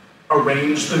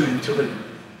 arranged them into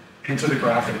the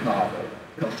graphic novel,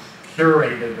 you know,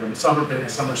 curated them. Some are big,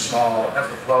 some are small, as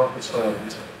the flow of the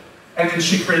stories. And then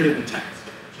she created the text.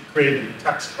 She created the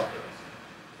text bubbles.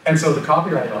 And so the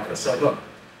Copyright Office said, look,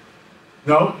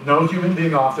 no human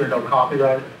being author, no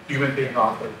copyright, human being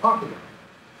author, copyright.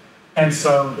 And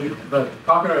so the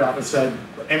Copyright Office said,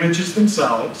 the images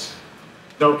themselves,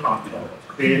 no copyright,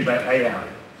 created by AI.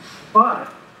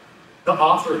 But the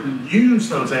author who used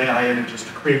those AI images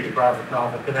to create the graphic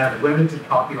novel can have limited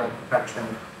copyright protection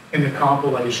in the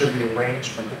compilation, the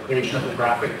arrangement, the creation of the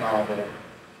graphic novel,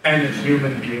 and the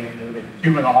human being, the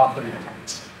human author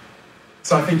text.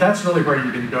 So I think that's really where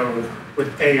you can go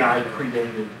with AI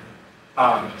created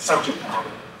subject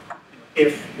matter.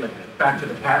 If, back to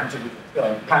the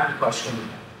patent question,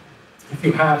 if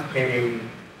you have an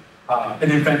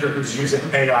inventor who's using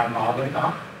AI modeling,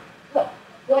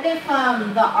 what if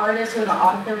the artist or the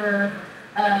author,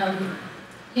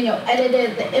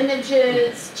 edited the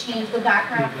images, changed the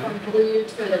background from blue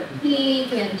to the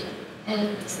pink,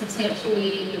 and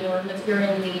substantially or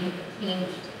materially changed?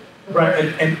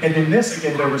 Right, and in this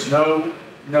again, there was no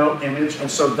image, and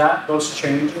so those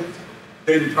changes,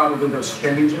 then probably those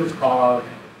changes are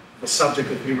the subject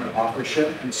of human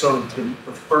authorship, and so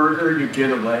the further you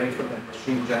get away from the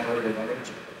machine-generated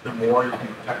image, the more you can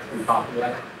protect from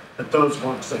copyright. But those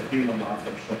works of human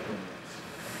authorship.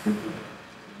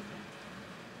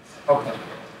 Okay,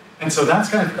 and so that's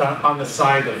kind of on the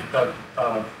side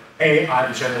of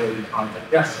AI-generated content.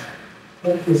 Yes?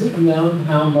 Is it known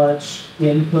how much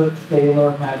input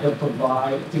Thaler had to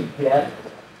provide to get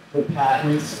the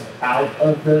patents out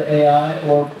of the AI?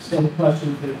 Or same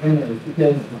question for image?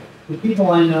 Because the people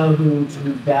I know who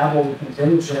dabble with these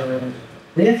image generators,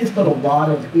 they have to put a lot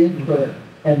of input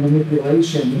and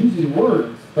manipulation using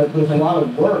words, but there's a lot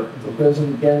of work that goes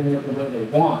into getting it the way they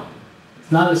want.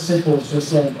 It's not as simple as just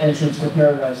saying entrance to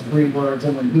paradise, 3 words,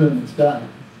 and then boom, it's done.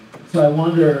 So I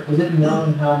wonder, is it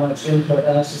known how much input,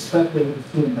 and I suspect they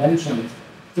would do inventions,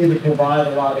 they would provide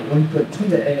a lot of input to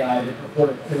the AI to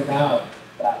put it out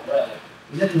that way.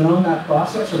 Is it known that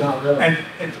process or not really?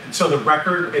 And so the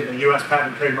record in the U.S. Patent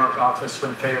and Trademark Office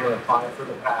when Thaler applied for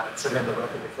the patents, and then the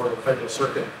record before the Federal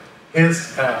Circuit,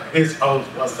 his oath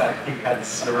was that he had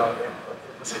 0 input.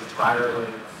 It was entirely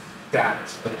data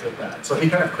that did that. So he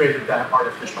kind of created that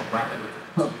artificial record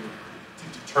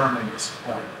to determine this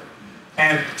point.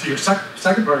 And to your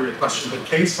second part of your question, the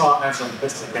case law as of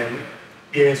this day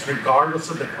is regardless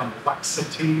of the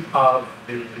complexity of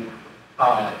the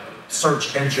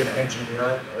search engine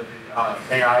engineering or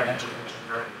the AI engine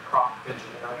engineering, prompt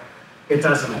engineering, it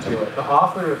doesn't do it. The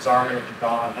author has already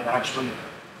gone and actually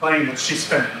claimed that she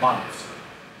spent months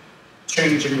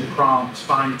changing the prompts,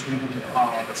 fine-tuning the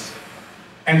prompts.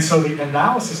 And so the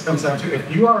analysis comes down to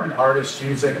if you are an artist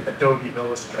using Adobe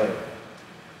Illustrator,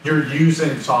 you're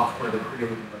using software to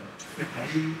create an image.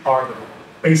 If you are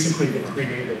basically the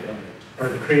creative image or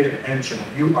the creative engine,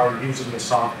 you are using the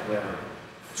software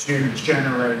to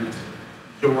generate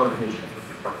your vision.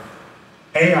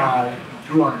 AI,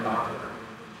 you are not.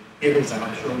 It is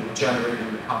actually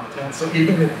generating the content. So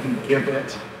even if you give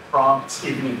it prompts,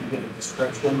 even if you give it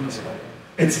descriptions,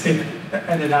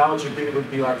 an analogy would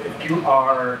be like if you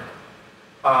are,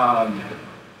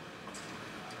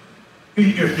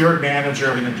 if you're a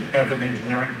manager of an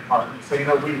engineering department, so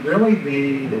we really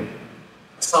need a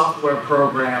software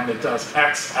program that does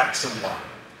X, X, and Y.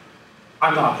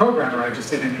 I'm not a programmer, I just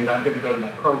didn't need, I'm going to go to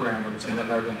my programmers and then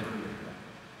they're going to create that.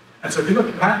 And so if you look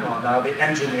at patent law now, the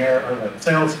engineer or the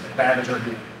sales manager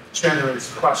who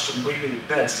generates the question, we need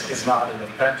this, is not an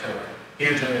inventor. The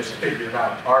engineers figured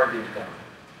out, argued them.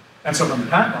 And so from the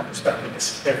patent law perspective,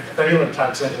 if Thaler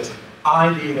types in this,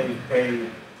 I need a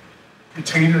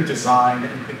container design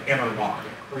that you can interlock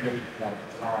and create that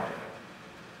design.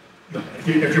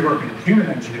 If you're working with human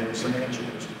engineers, and the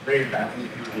engineers who create that, you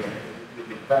can be the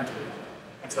inventor.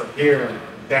 And so here,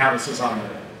 Dallas is on the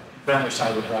inventor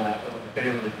side of that, and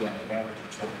Thaler would be on the manager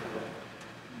side of that.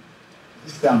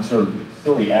 This sounds sort of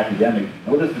silly academic.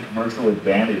 What is the commercial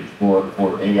advantage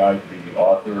for AI to be the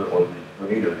author or the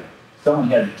creator? Someone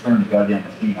had to turn the goddamn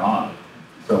machine on.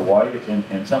 So why,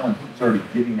 and someone sort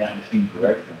of giving that machine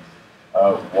directions,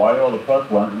 why all the fuss?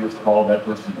 Why don't you just call that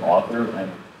person the author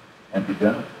and be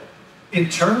done? In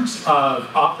terms of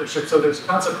authorship, so there's a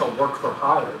concept called work for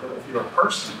hire, that if you're a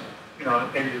person,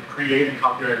 and you're creating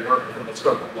copyrighted work within the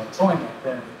scope of employment,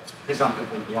 then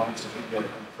presumptively belongs to the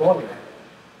employer.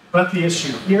 But the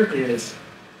issue here is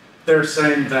they're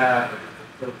saying that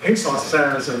the case law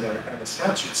says, and the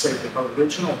statute say that the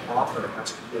original author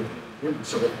has to be a human.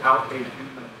 So without a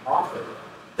human author,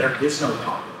 there is no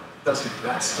copyright. It doesn't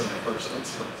vest in the first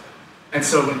instance. And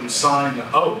so when you sign the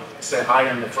oath, you say, I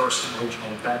am the first and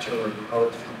original inventor, or the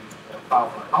oath to file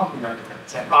for copyright,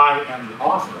 say, I am the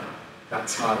author.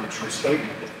 That's not a true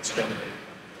statement if it's generated.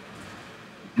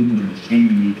 Didn't the machine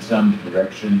need some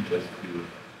direction as to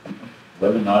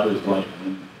whether or not it was going to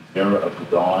be Zero of the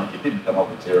Dawn? It didn't come up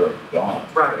with Zero of the Dawn.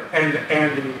 Right, and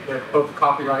both the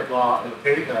copyright law and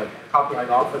the Copyright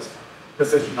Office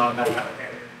decision on that,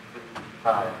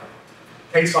 and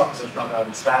case law position on that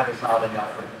is that is not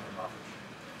enough for him.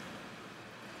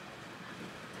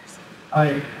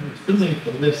 I'm assuming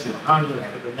the list of Congress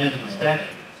for the men static.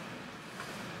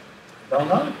 Don't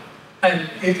know. And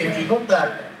if you look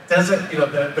at, does it,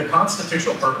 the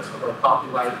constitutional purpose of the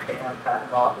copyright and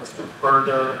patent law is to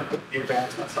further the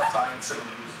advancements of science and the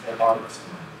use of arts.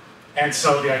 And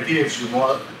so the idea is you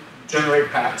generate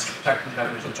patents to protect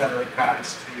inventors, you generate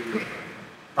patents to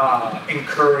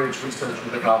encourage research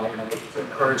and development, to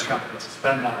encourage companies to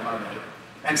spend that money.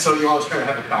 And so you always try to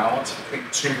have a balance between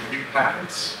too few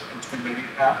patents and too many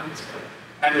patents.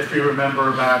 And if you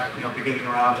remember back, beginning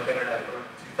around the internet in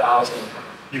 2000,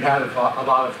 you had a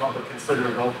lot of what we consider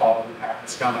low-quality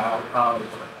patents come out of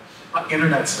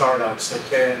internet startups that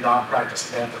can not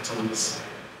practice entities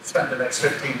spend the next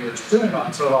 15 years doing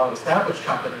on. So a lot of established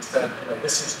companies said,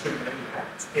 this is too many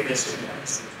patents. It is too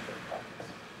easy to get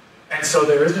patents. And so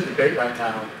there is a debate right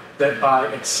now that by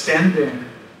extending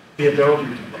the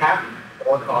ability to patent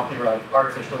or copyright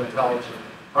artificial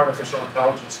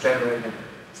intelligence generated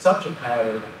subject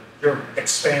matter, you're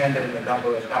expanding the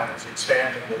number of patents, you're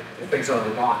expanding the things that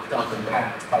are locked up in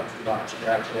patents by too much.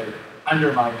 You're actually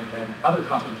undermining other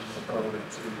companies' ability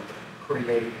to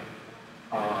create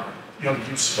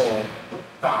useful,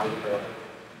 valuable,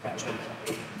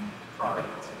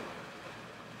 products.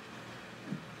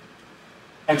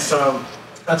 And so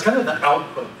that's kind of the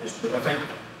output issue. I think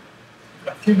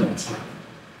a few minutes left.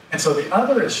 And so the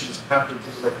other issues have to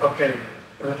do with, okay,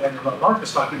 and what Mark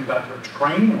was talking about, you're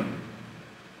training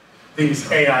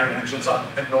these AI engines on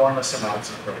enormous amounts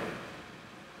of data.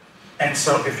 And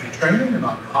so if you're training them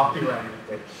on copyrighted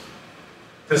data,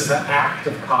 does the act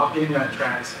of copying that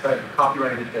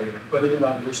copyrighted data, putting it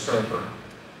on your server,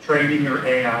 training your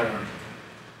AI engine,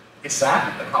 is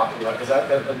that the copyright? Is that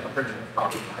the infringement of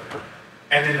copyright?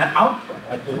 And in the output,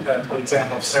 like the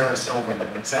example of Sarah Silverman,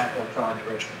 the example of John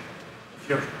Bridgett, if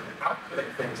you're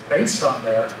outputting things based on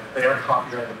their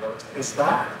copyrighted works, is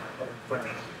that an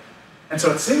infringement? And so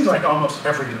it seems like almost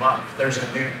every month there's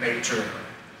a new major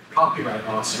copyright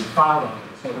lawsuit filed on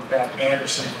this. So we've got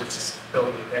Anderson versus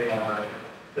Ability AI.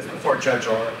 This is before Judge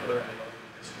Orr.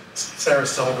 Sarah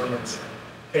Silverman's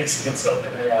case against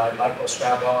OpenAI, Michael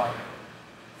Straubon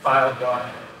filed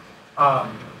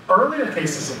one. Earlier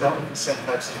cases have dealt with the same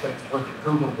types of things with the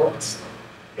Google Books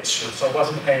issue. So it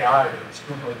wasn't AI, it was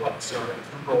Google Books. So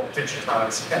Google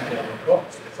digitized 10 million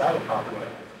books. Is that a copyright?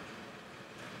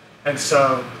 And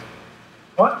so,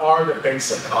 what are the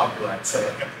basic copyrights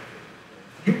that are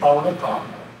you own a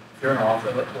copyright? If you're an author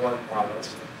or an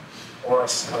artist, or a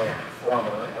performer,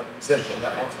 a musician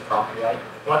that owns a copyright,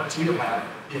 what do you have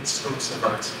the exclusive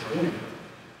rights to do?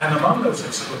 And among those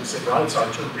exclusive rights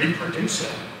are to reproduce it,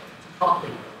 to copy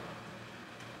it,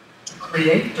 to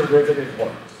create derivative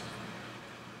works.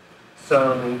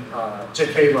 So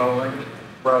J.K. Rowling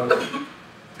wrote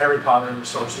Harry Potter and the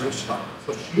Sorcerer's Stone.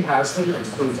 So she has the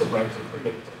exclusive right to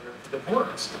create derivative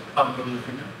works, a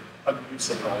movie, a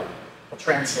musical, a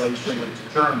translation into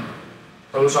German.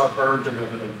 Those are her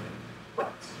derivative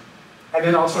rights. And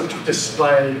then also to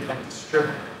display and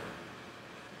distribute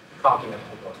the copy of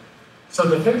the book. So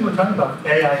the thing we're talking about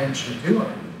AI engine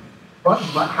doing,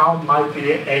 how might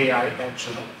the AI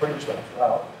engine infringe that?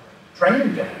 Well,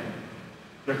 training data,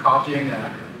 you're copying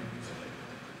that,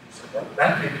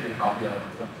 that may be a copyright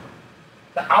infringement.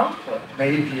 The output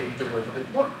may be a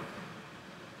derivative work.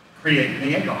 Create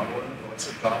me a novel in the voice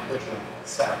of John Bridgett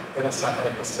in a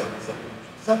scientific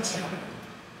sense.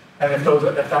 And if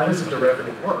that is a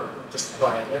derivative work,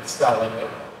 displaying it, selling it,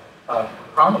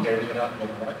 promulgating it on the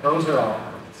internet, those are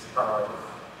all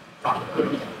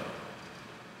copyright.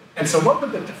 And so what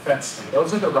would the defense do?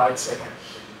 Those are the rights they have.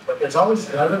 But there's always,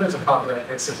 whenever there's a copyright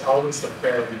case, there's always the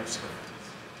fair use of it.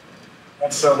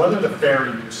 And so whether the fair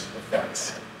use of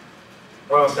defense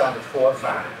boils down to four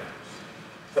factors.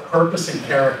 The purpose and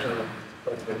character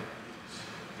of the use.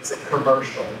 Is it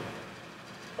commercial?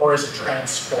 Or is it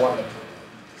transformative?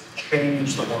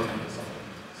 Change the work of design.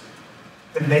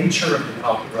 The nature of the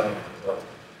copyright work,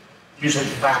 usually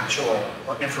factual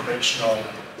or informational,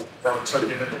 or sort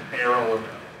of in a narrow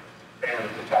band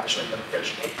of protection and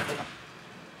efficient.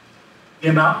 The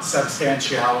amount of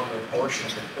substantiality or portion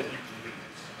that you can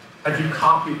use. Have you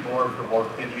copied more of the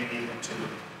work than you needed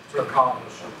to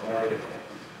accomplish your goal?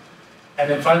 And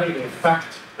then finally, the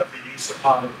effect of the use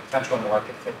upon the potential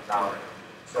market technology.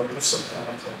 So we're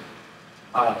supplementing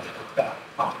that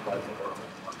copyright work.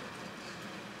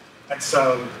 And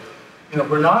so,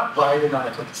 we're not writing on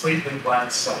a completely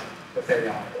blank slate with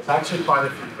AI. There's actually quite a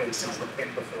few cases that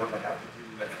came before that have to do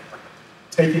with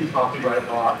taking copyright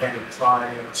law and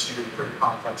applying it to pretty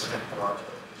complex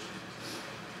technological issues.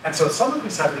 And so some of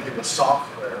these had to do with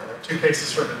software. There are 2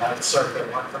 cases for the United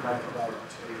Circuit, one from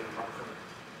 1992 and one from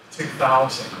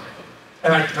 2000.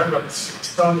 And I can talk about the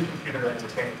Sony Computer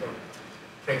Entertainment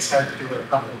case had to do with a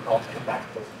company called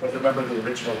Kilpatrick. But remember the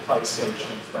original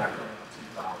PlayStations back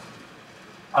around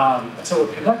 2000. And so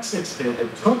what Connect6 did,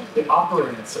 it took the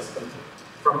operating system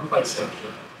from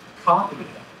PlayStation, copied it,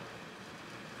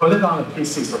 put it on a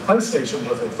PC. So PlayStation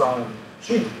was its own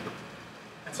machine.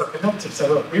 And so Connect6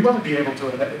 said, look, we want to be able to,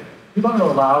 we want to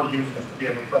allow users to be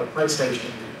able to play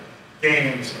PlayStation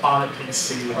games on a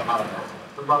PC or on a Mac.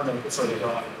 We want to make it so they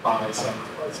don't have to buy some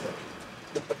PlayStation.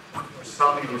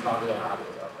 Sony was not really happy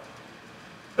about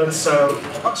it. And so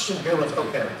the question here was,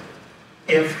 okay,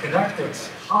 if Connect6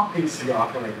 copies the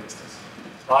operating system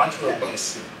onto a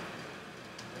PC,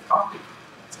 copy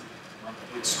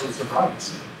the exclusive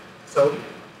rights. So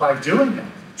by doing it,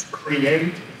 to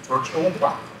create a virtual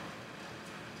platform,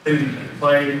 then you can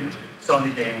play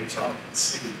Sony games on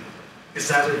PC. Is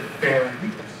that a fair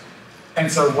use? And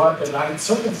so what the Ninth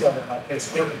Circuit said in that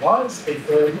case, it was a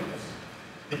fair use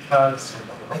because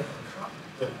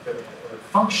the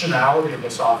functionality of the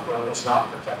software was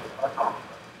not protected by copyright.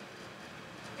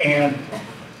 And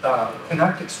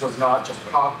Connect6 was not just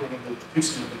copying and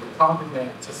reproducing it, they were copying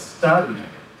it to study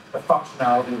the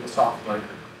functionality of the software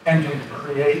and to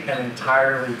create an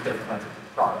entirely different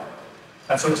product.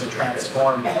 And so it was a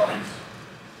transformed use.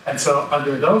 And so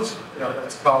under those,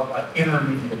 that's called an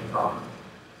intermediate problem.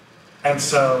 And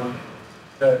so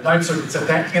the Ninth Circuit said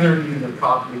that intermediate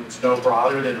problem was no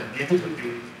broader than it needed to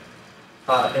be.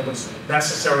 It was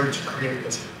necessary to create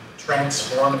this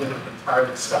transformative,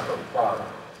 entirely separate product.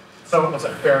 So it was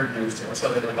a fair use, and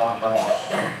so they were not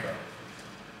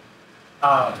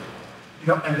allowed.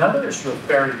 Another issue of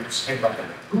fair use came up in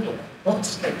the Google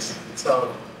Books case.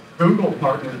 So Google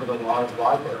partnered with a lot of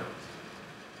libraries,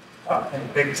 in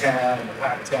the Big Ten, and the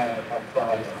Pac-10, and the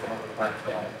Pac-12, and the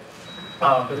Pac-12.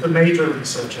 But the major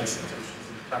research institutions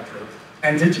in the country,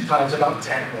 and digitized about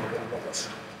 10 million books.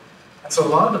 And so a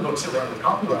lot of the books that were under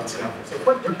copyright now, so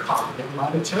what you're copying my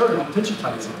material,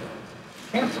 digitizing it.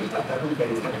 You can't do that, that would be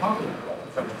based on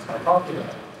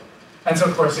copyright. And so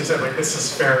of course they said, wait, this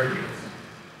is fair use.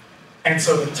 And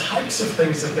so the types of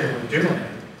things that they were doing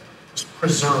was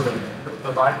preserving it.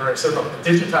 The library said, look,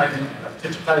 digitizing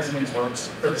these works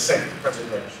for the sake of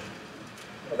preservation.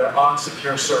 They're on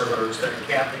secure servers, they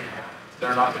can't be hacked,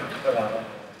 they're not going to put out.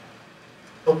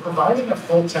 We're providing a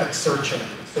full text search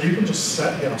engine, so you can just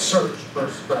search for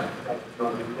a spread,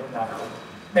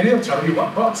 and it'll tell you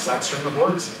what books, that's from the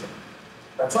word system.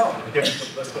 That's all, it'll give you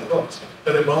the list of books.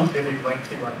 But it won't give you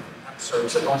lengthy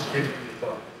excerpts, it won't give you the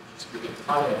book, just give you the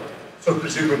title. So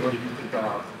presumably you could go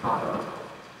out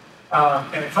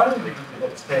and finally, in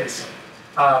this case,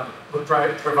 we'll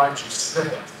provide you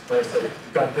snippets. Where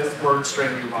you've got this word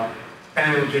string you want,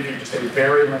 and it'll give you just a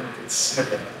very limited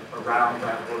snippet around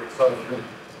that word. So if you're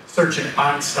searching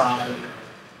Einstein,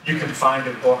 you can find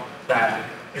a book that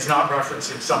is not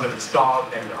referencing somebody's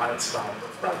dog named Einstein,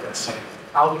 but referencing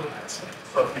Albert Einstein.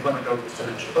 So if you want to go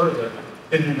research further,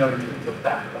 then you know you can get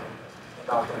that book.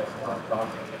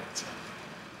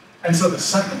 And so the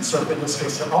Second Circuit, in this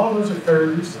case, said all those are fair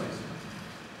uses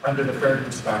under the fair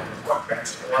use factors. What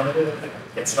transformative?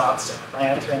 It's not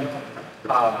supplanting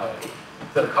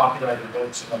the copyrighted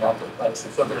books in the marketplace,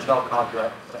 and so there's no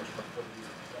copyright protection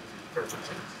for these.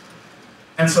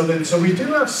 And so we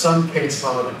do have some case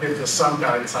law that gives us some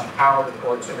guidance on how the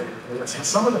courts are going to do this. And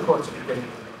some of the courts are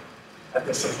beginning at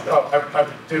this issue. I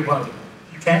do want to,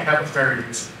 you can't have a fair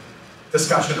use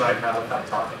discussion right now without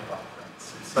talking about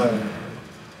this. So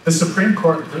the Supreme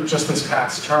Court, just this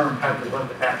past term, had to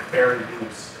look at fair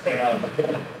use. And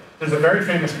there's a very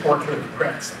famous portrait of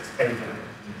Prince that's painted.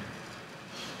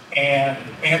 And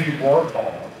Andy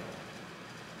Warhol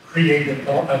created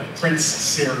a Prince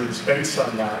series based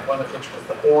on that, one of which was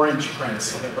the Orange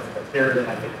Prince, and it was appeared in,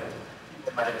 I think,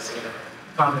 People magazine,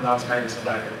 Condé Nast magazine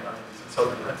back in the 90s. And so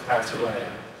the Prince passed away.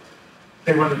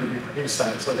 They wanted to reproduce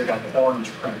that, so they got the Orange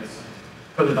Prince,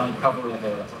 put it on the cover of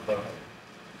a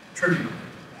tribute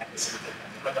magazine.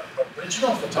 But the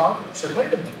original photographer said,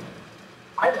 wait a minute,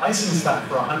 I licensed that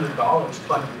for $100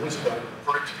 20 years ago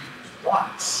for it to be used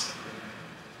once.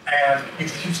 And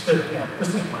you've used it, this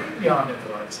is way beyond the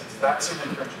license. That's an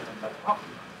infringement of that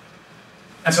copyright.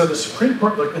 And so the Supreme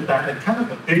Court looked at that, and kind of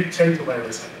the big takeaway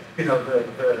is,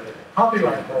 the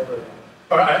copyright holder,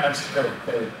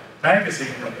 the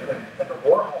magazine and the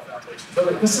Warhol Foundation, so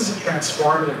that this is a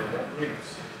transformative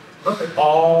use. Look at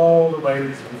all the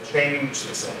ways we've changed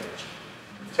this age.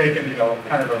 We've taken,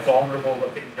 kind of a vulnerable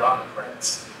looking young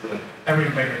Prince, and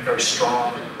we've made it very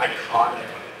strong, iconic,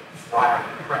 flat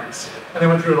prints. And they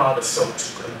went through a lot of the silk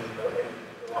screening,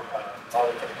 all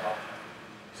the technology.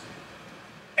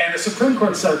 And the Supreme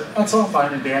Court said, that's all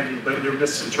fine and dandy, but you're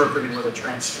misinterpreting what a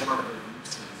transformative use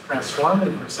is.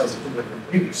 Transformative use has to do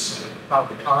with the use, not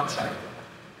the content.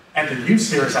 And the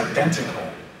use here is identical.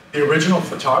 The original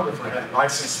photographer had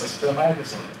licensed this to a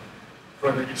magazine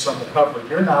for the use on the cover.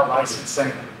 You're now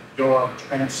licensing your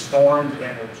transformed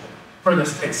image for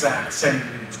this exact same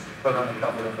use put on the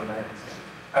cover of the magazine.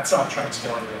 That's not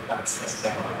transformative, that's the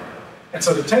same. And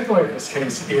so the takeaway of this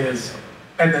case is,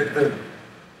 and the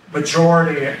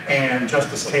majority and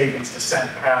Justice Kagan's dissent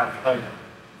have a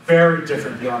very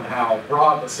different view on how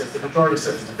broad this is. The majority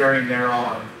says it's very narrow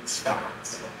on these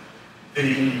facts.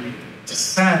 The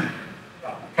dissent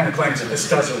kind of claims that this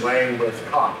does away with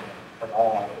copy at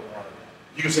all, or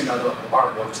using other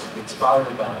artworks to be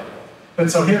inspired by it.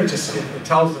 But so here it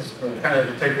tells us kind of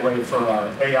the takeaway for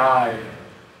our AI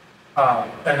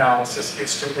analysis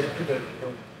is to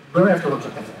really have to look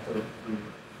at the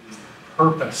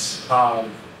purpose of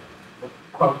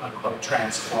quote-unquote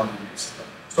transforming use.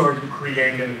 So are you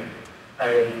creating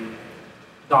a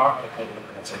novel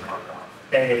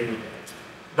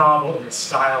in the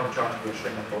style of John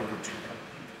Grisham in order to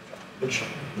compete with John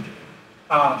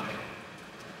Grisham?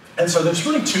 And so there's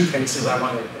really two cases I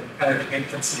want to, kind of the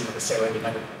infancy of this area,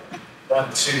 that I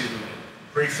want to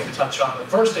briefly touch on. The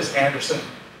first is Anderson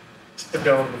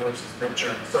stability versus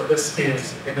Bridgett. So this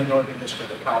is in the Northern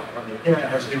District of California. Again, it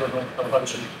has to do with a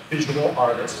bunch of visual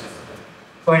artists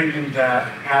claiming that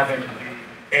having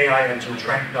the AI engine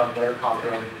trained on their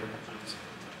copyrighted images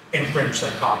infringed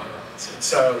their copyrights. And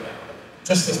so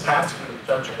just this past week,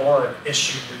 Judge Orr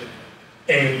issued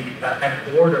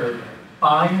an order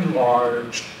by and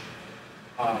large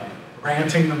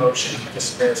granting the motion to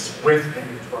dismiss with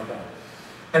leave to amend.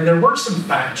 And there were some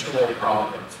factual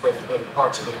problems with the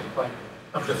parts of the complaint.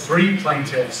 Of the three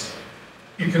plaintiffs,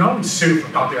 you can only sue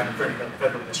for copyright infringement in the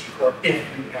federal district court if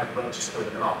you have registered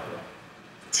a copyright.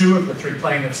 Two of the three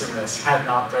plaintiffs in this had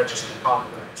not registered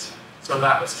copyrights, so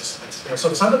that was dismissed.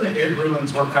 So some of the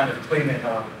rulings were kind of cleaning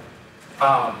up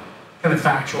kind of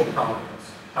factual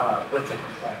problems with the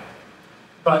complaint.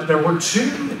 But there were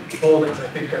two holdings, I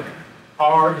think, that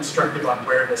are instructive on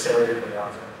where this area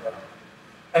belongs.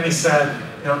 And he said,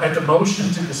 at the motion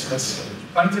to dismiss stage,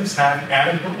 plaintiffs have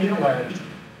adequately alleged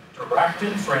direct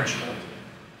infringement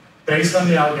based on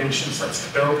the allegations that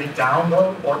Stability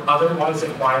download or otherwise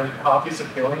acquired copies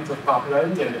of billions of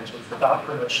copyrighted images without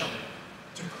permission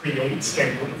to create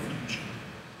stable diffusion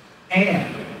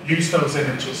and use those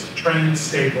images to train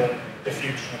stable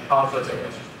diffusion and cause those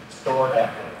images to be stored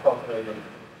and incorporated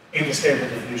into stable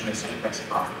diffusion as sequence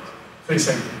copies. So he's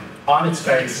saying, on its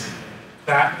face,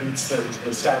 that meets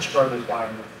the statutory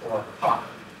requirement for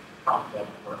copyright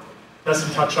work.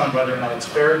 Doesn't touch on whether or not it's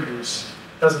fair use,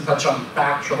 doesn't touch on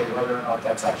factually whether or not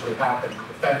that's actually happened.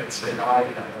 Defendants deny that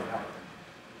it happened.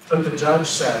 But the judge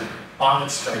said, on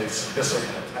its face, this is an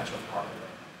potential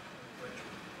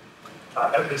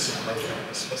copyright. At least in relation to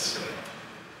dismiss.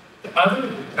 The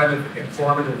other kind of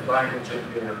informative language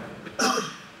in here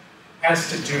has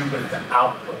to do with the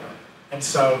output. And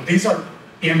so these are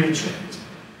images.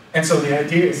 And so the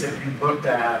idea is that you looked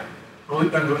at,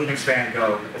 Williams Van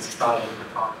Gogh as a style of the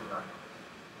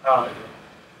copyright.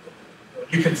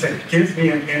 You can say, give me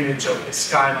an image of the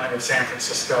skyline of San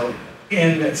Francisco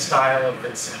in the style of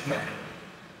Vincent Van Gogh.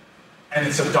 And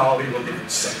it's a Dali will give you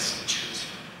 6 images.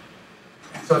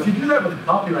 So if you do that with a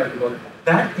copyrighted work,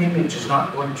 that image is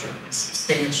not going to be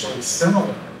substantially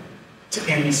similar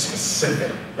to any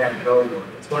specific Van Gogh work.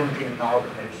 It's going to be an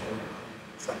amalgamation of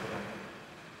something.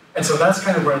 And so that's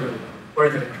kind of where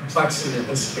the complexity of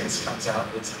this case comes out.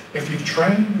 It's if you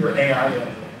train your AI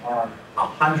engine on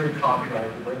 100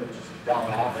 copyrighted images down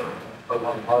after or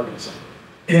one artist,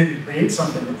 and you create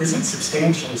something that isn't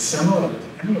substantially similar to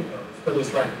any of those, but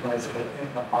is recognizable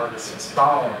in the artist's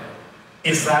style,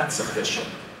 is that sufficient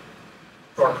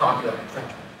for a copyright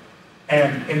infringement?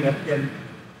 And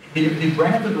he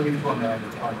granted leave to amend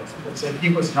on this, but said he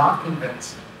was not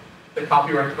convinced that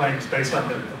copyright claims based on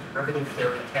the derivative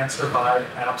theory can survive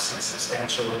absent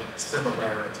substantial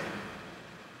similarity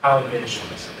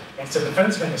allegations. And so the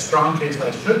defense made a strong case that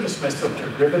I should dismiss the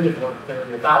derivative work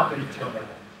theory without leave to amend,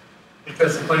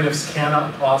 because the plaintiffs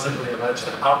cannot plausibly allege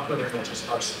that output images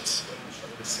are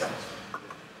substantially similar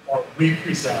or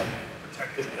represent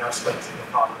protected aspects of the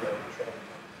copyright trade.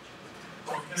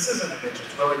 So this is an image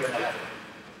that's really going to have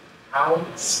how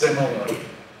similar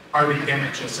are the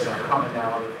images that are coming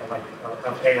out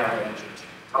of AI engines?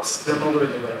 How similar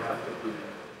do they have to be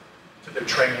to the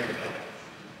training image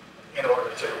in order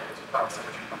to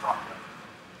constitute the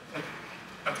copyright?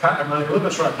 I'm running a little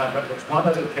bit short on time, but there's one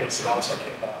other case that also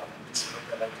came out recently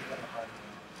that I do want to highlight.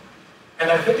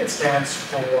 And I think it stands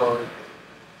for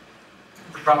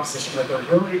the proposition that there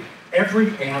really,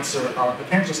 every answer, you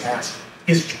can't just ask,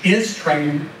 is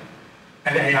training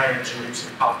an AI engine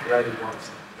using copyrighted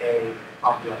works a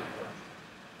copyrighted work?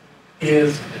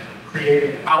 Is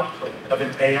creating output of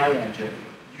an AI engine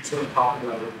using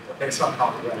copyrighted, based on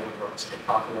copyrighted works, a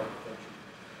copyrighted version?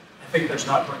 I think there's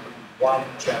not going to be one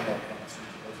general answer to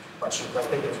those two questions. I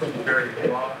think it's going to be very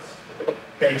nuanced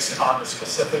based on the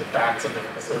specific facts of the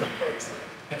specific case.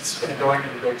 And going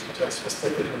into detail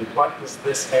specifically, what is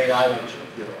this AI engine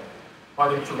doing?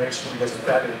 What information was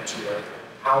fed into it?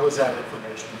 How is that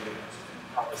information used?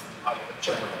 How is the output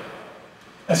generated?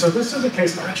 And so this is a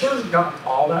case that actually hasn't gotten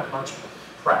all that much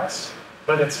press,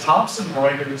 but it's Thomson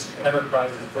Reuters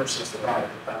Enterprises versus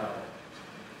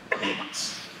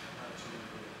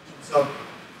So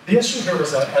the issue here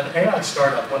was that an AI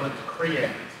startup wanted to create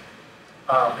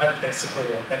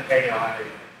basically an AI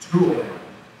tool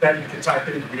that you could type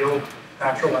in real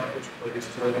natural language queries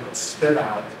to it and it would spit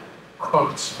out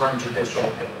quotes from judicial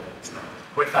opinions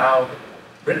without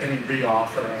any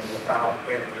reauthoring, without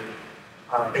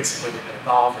any basically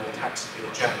novel text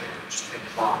being generated, just in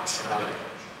a box.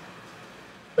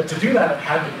 But to do that, it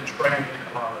had to be trained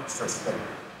on system.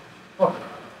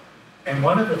 And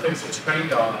one of the things it's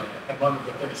trained on, and one of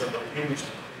the things that they used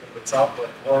to itself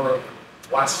with were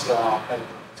Westlaw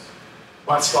headnotes.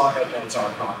 Westlaw headnotes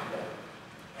are copyrighted.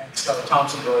 And so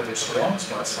Thomson Reuters, who owns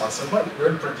Westlaw, said, "Wait, you're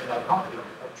infringing our copyright.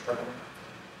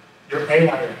 Your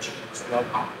AI engine is no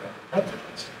copyright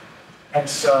headnotes." And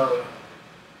so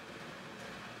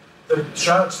the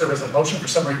judge, there was a motion for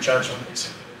summary judgment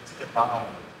recently to deny.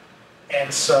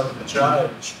 And so the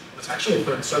judge was actually a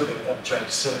Third Circuit judge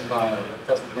sitting by a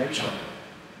designation.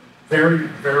 Very,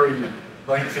 very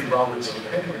lengthy, well-reasoned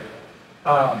opinion.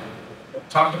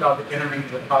 Talked about the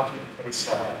intermediate copy case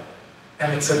law.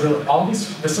 And it said, really,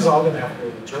 this is all going to have to go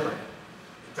to the jury.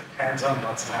 It depends on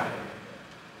what's happening.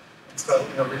 And so,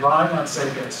 relying on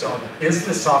saving stone, is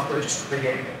this software just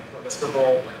creating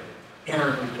permissible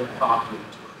intermediate copy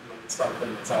to create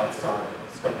something that's outside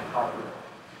of the scope of copyright?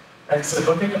 And so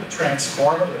looking at the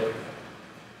transformative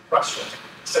question,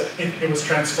 so it was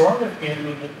transformative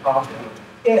intermediate copy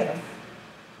if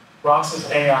Ross's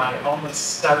AI only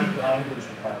studied language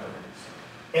patterns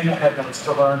in the headnotes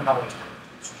to learn how to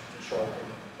produce judicial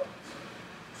opinions.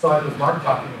 So like what Mark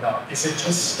talking about, is it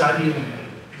just studying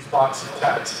these blocks of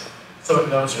text so it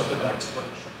knows what the next word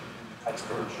should be, next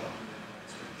word should be,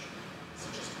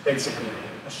 It's just basically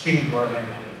machine learning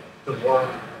the word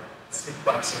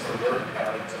sequence of the word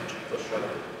patterns of judicial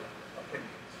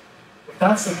opinions. If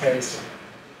that's the case,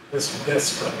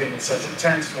 this opinion says it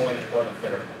tends more toward a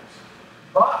fair use.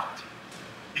 But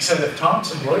he said if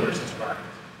Thomson Reuters is right,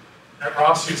 that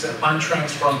Ross used an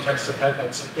untransformed text of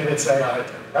headnotes in its AI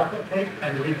to replicate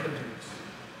and reproduce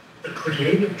the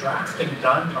creative drafting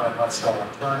done by Westlaw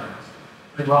attorneys,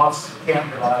 then Ross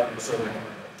can't rely on sort of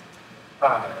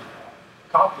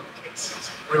copy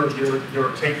cases. Really,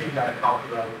 you're taking that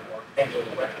copyrighted work and you're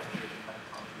replicating that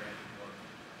copyrighted work.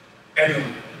 And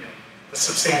then, the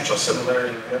substantial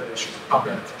similarity of the other issues of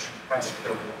copyright infringement has to go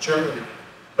to the jury.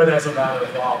 But as a matter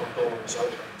of law, the door is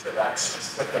open to that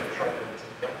specific charge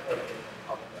to replicate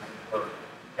copyrighted work,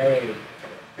 a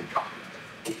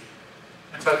copyright.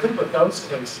 And so I think with those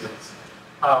cases,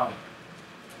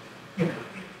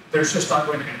 there's just not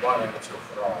going to be one answer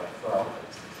for all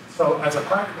cases. So as a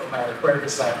practical matter, where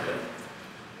is that?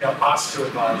 Us to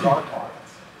advise our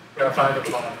clients. If I have a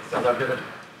client that I've been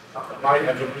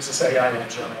I've used this AI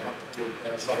engine, I want to do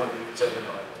this, I want to use it in an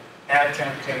ad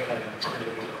campaign, and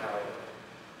create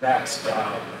next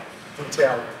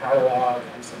detailed catalog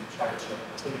using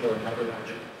ChatGPT or another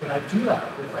engine. Can I do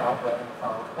that without running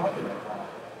our copyright law?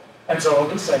 And so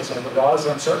what we say is the law is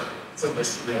uncertain. So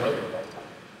this is the other way.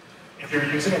 If you're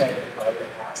using an AI, it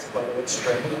has to whether it's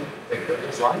trained, it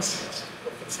is licensed.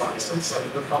 If it's licensed,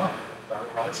 then you're fine.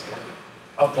 Without licensing.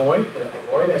 Avoid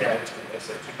AI tools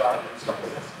if you got it.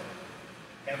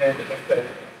 And then if they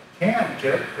can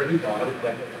get pretty broad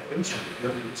identification, if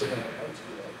you're using an AI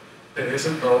tool that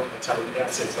isn't broken to tell you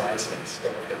yes, it's licensed,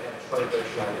 then they can play their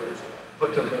shoulders,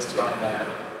 put the risk on that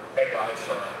AI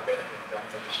firm, if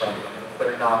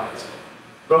they're not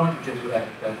going to do that,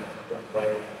 then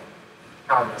they'll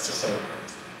how necessary it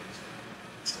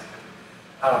is.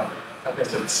 I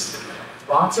guess it's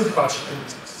lots of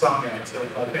questions, some answers.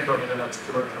 I think over the next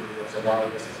 2 or 3 years, a lot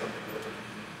of this is going to be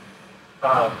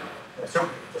so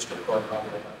just record all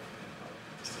of that.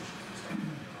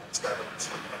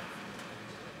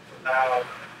 For now,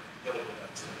 dealing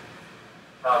with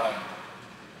that.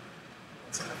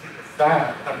 So I think with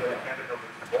that, I'm going to hand it over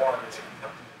to Warren to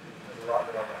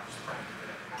Robert on that.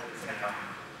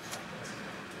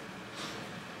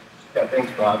 Yeah,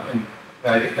 thanks, Bob. And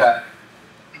I think that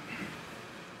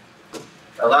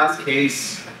the last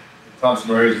case,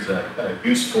 Thomson Reuters, is a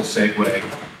useful segue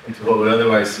into what would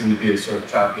otherwise seem to be a sort of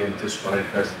choppy and disjointed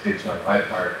presentation on my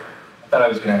part. I thought I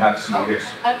was going to have some years.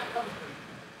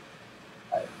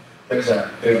 There's a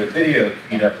video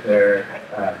feed up there.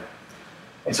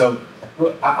 And so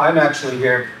I'm actually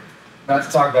here not to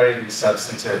talk about anything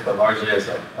substantive, but largely as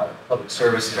a public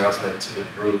service announcement to the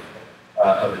group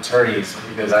of attorneys,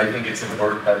 because I think it's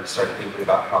important that we start thinking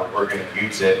about how we're going to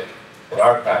use it in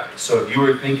our practice. So if you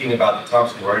were thinking about the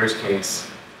Thomson Reuters case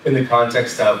in the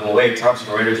context of, well, wait, Thomson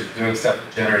Reuters is doing stuff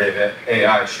with generative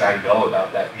AI, should I know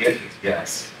about that? The answer is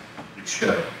yes, you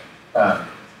should.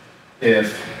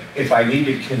 If I need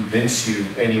to convince you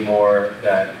anymore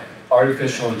that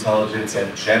artificial intelligence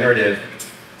and generative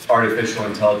artificial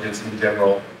intelligence in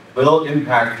general will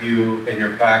impact you in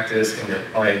your practice and your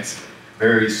clients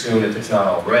very soon, if it's not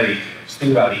already, just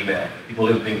think about email. People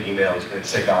didn't think email was going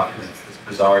to take off because it's this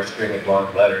bizarre string of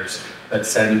long letters that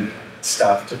send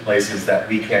stuff to places that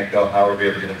we can't go. How are we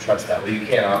ever going to trust that? Well, you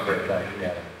can't operate without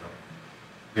email.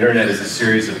 The internet is a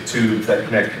series of tubes that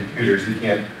connect computers. We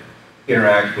can't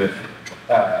interact with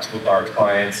our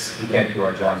clients. We can't do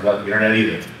our jobs without the internet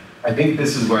either. I think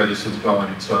this is where this is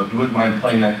going. So if you wouldn't mind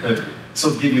playing that clip, this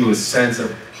will give you a sense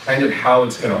of kind of how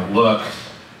it's going to look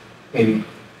in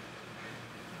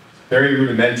very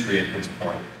rudimentary at this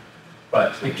point,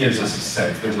 but it gives us a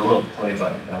sense. There's a little play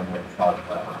button down there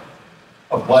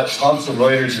of what Thomson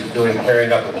Reuters is doing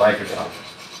pairing up with Microsoft.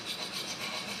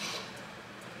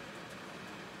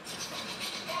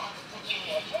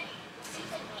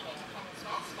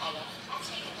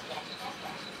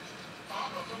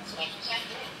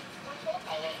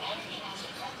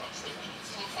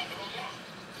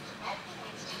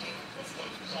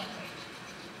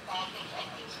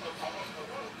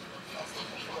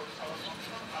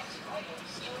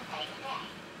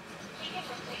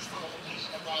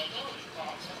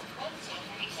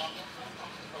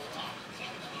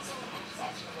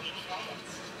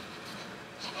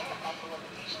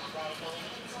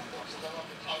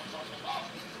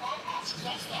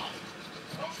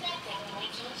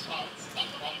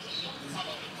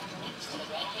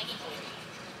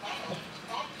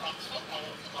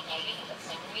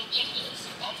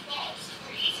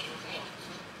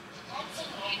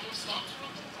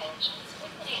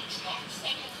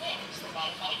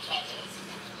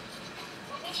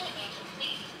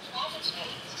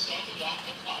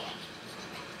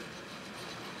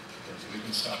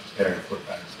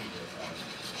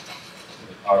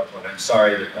 I'm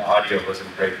sorry that the audio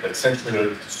wasn't great, but essentially what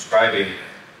it's describing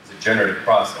is a generative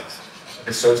process. An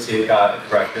associate got a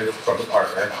directive from a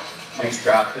partner, please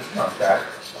draft this contract.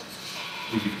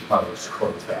 We can publish,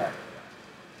 close that.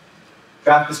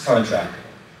 Draft this contract.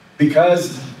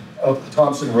 Because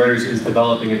Thomson Reuters is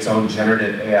developing its own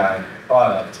generative AI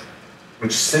product,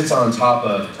 which sits on top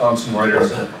of Thomson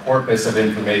Reuters' corpus of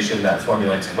information that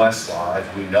formulates Westlaw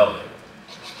as we know it.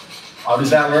 How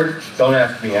does that work? Don't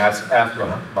ask me, ask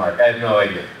Mark. I have no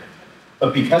idea.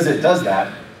 But because it does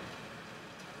that,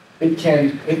 it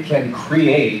can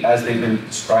create, as they've been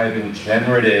describing,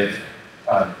 generative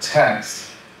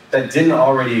text that didn't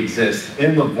already exist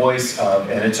in the voice of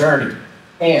an attorney.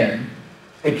 And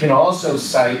it can also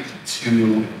cite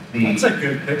to the... That's a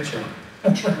good picture.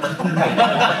 It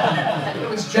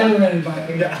was generated by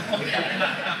AI.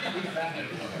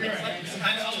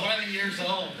 I know, 20 years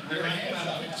old.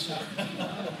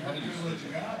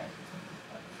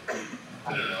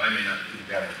 I don't know, I may not be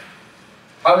better.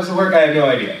 How does it work? I have no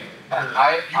idea.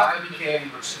 I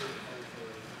became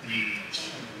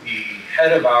the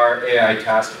head of our AI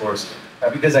task force,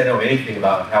 not because I know anything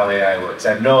about how AI works.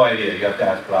 I have no idea. You have to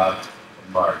ask Rob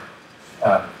and Mark.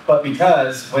 But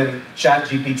because when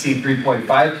ChatGPT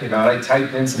 3.5 came out, I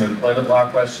typed in some employment law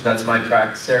questions. That's my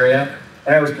practice area.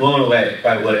 And I was blown away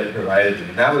by what it provided me.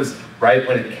 And that was right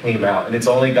when it came out. And it's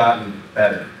only gotten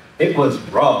better. It was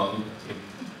wrong in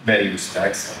many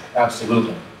respects,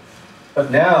 absolutely. But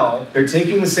now they're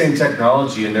taking the same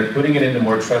technology and they're putting it into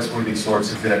more trustworthy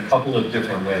sources in a couple of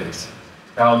different ways.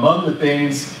 Now, among the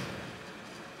things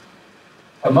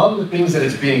that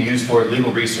it's being used for is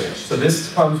legal research. So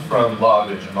this comes from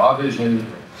LawVision. LawVision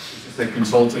is just a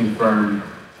consulting firm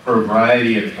for a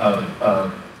variety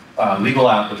of legal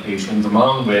applications,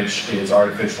 among which is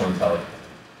artificial intelligence.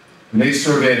 And they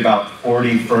surveyed about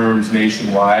 40 firms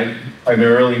nationwide,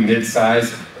 primarily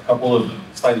mid-sized, a couple of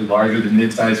slightly larger than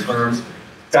mid-sized firms,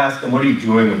 to ask them, what are you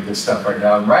doing with this stuff right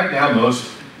now? And right now,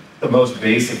 most the most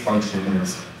basic function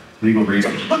is legal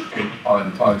research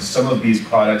on some of these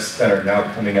products that are now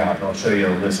coming out, and I'll show you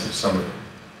a list of some of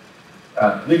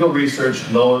them. Legal research,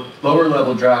 lower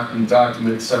level drafting,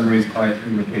 document summaries, client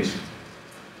communications.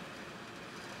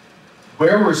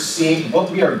 Where we're seeing, what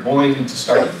we are going to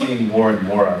start seeing more and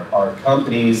more are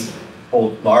companies,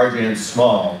 both large and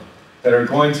small, that are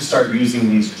going to start using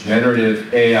these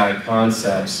generative AI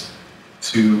concepts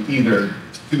to either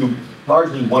do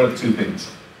largely one of two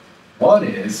things. One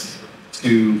is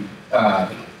to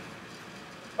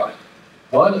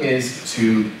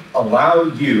allow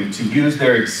you to use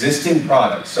their existing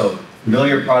products, so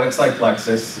familiar products like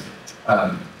Lexis,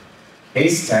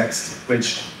 case text,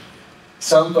 which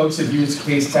some folks have used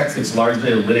case text. It's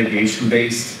largely a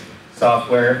litigation-based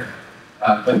software,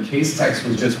 but case text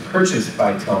was just purchased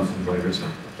by Townsend Reuters.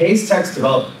 Case text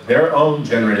developed their own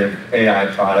generative AI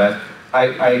product.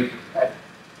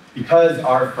 Because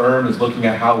our firm is looking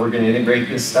at how we're going to integrate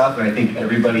this stuff, and I think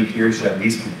everybody here should at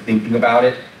least be thinking about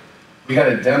it, we got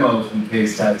a demo from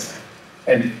Case Text,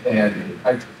 and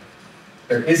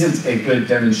there isn't a good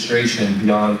demonstration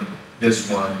beyond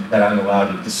this one that I'm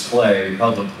allowed to display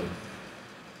publicly.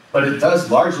 But it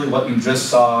does largely what you just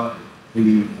saw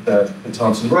the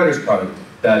Thomson Reuters product.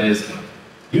 That is,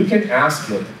 you can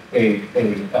ask it a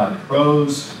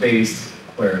prose-based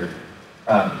query.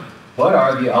 What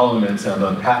are the elements of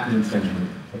a patent infringement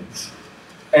case?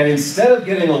 And instead of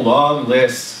getting a long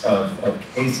list of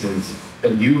cases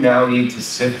that you now need to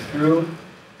sift through,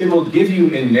 it will give you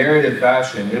in narrative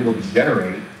fashion, it will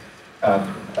generate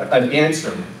an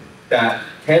answer that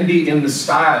can be in the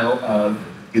style of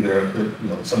either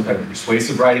some kind of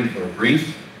persuasive writing for a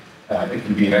brief, it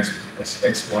can be an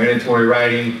explanatory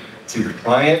writing to your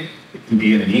client, it can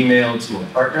be in an email to a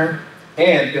partner,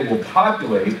 and it will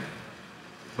populate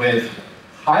with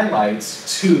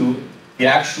highlights to the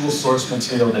actual source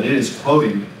material that it is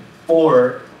quoting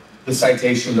for the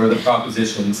citation or the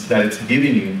propositions that it's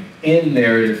giving you in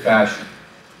narrative fashion.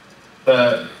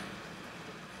 The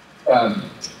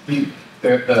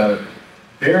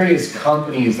various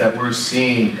companies that we're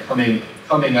seeing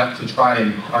coming up to try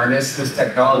and harness this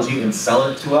technology and sell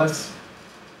it to us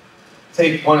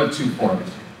take one of two forms.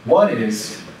 One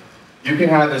is you can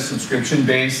have a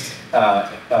subscription-based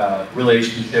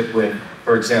relationship with,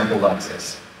 for example,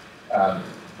 Lexis.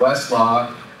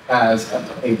 Westlaw has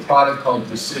a product called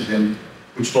Precision,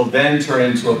 which will then turn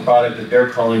into a product that they're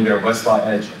calling their Westlaw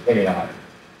Edge AI.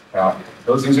 Now,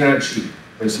 those things are not cheap.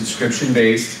 They're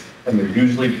subscription-based, and they're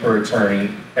usually per attorney,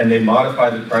 and they modify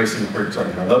the pricing per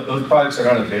attorney. Now, those products are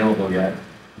not available yet.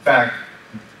 In fact,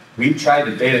 we've tried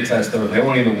to beta test them, and they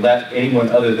won't even let anyone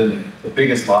other than the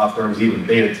biggest law firms even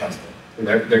beta test them.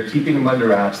 They're keeping them under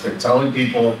wraps. They're telling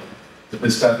people that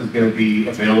this stuff is going to be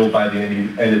available by the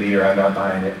end of the year. I'm not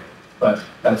buying it, but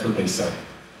that's what they say.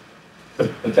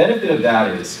 The benefit of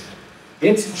that is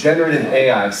its generative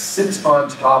AI sits on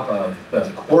top of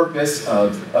the corpus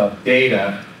of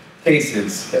data,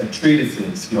 cases, and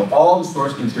treatises, all the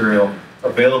source material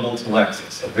available to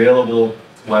Lexis, available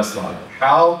to Westlaw.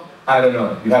 How? I don't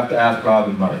know. You have to ask Rob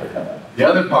and Mark. The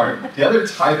other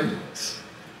type of this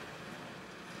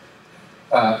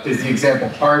is the example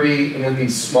Harvey, and then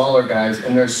these smaller guys,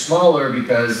 and they're smaller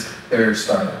because they're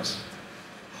startups.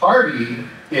 Harvey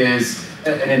is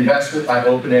an investment by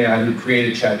OpenAI who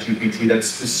created ChatGPT that's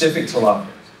specific to law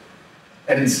firms.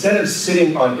 And instead of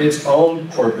sitting on its own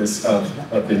corpus of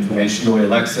information, the way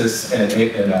Lexis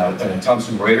and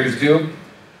Thomson Reuters do,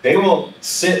 they will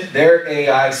sit their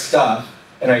AI stuff,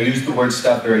 and I use the word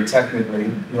stuff very technically,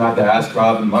 you'll have to ask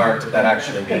Rob and Mark what that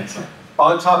actually means,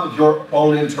 on top of your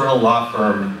own internal law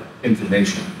firm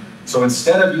information. So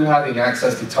instead of you having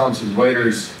access to Thomson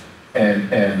Reuters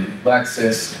and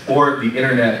Lexis or the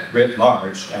internet writ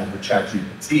large as with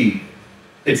ChatGPT,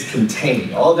 it's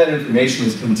contained. All of that information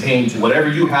is contained to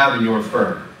whatever you have in your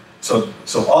firm. So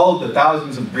all of the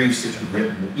thousands of briefs that you've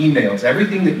written, the emails,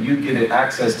 everything that you get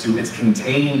access to, it's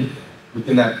contained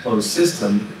within that closed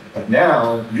system. But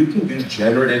now you can do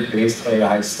generative-based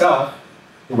AI stuff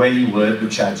the way you would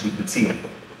with ChatGPT.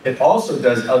 It also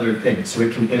does other things, so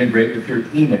it can integrate with your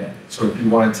email. So if you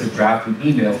wanted to draft an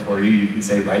email for you, you can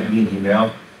say, write me an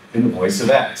email in the voice of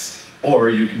X. Or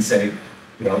you can say,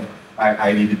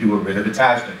 I need to do a writ of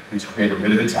attachment. Please create a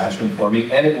writ of attachment for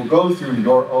me. And it will go through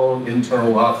your own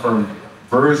internal law firm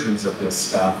versions of this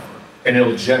stuff, and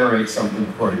it'll generate something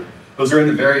for you. Those are in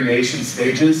the very nascent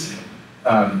stages.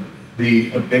 The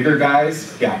bigger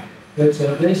guys, yeah. But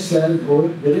so they said,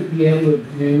 would it be able to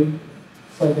do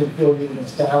something for you in the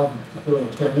style for an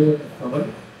attorney?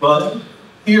 Well,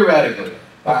 theoretically,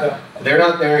 they're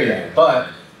not there yet, but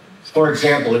For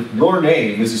example, if your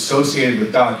name is associated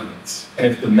with documents, and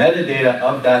if the metadata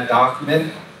of that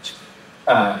document,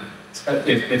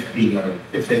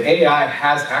 if the AI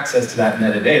has access to that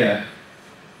metadata,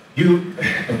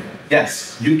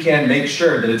 yes, you can make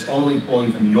sure that it's only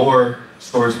pulling from your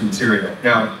source material.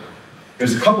 Now,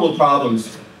 there's a couple of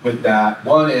problems with that.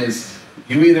 One is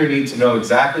you either need to know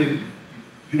exactly,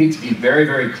 you need to be very,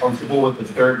 very comfortable with the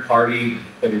third party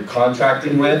that you're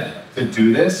contracting with to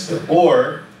do this,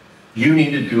 or you need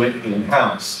to do it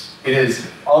in-house. It is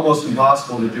almost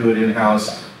impossible to do it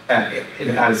in-house at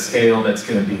a scale that's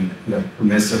going to be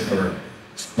permissive for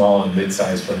small and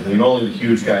mid-sized firms. I mean, only the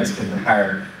huge guys can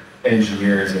hire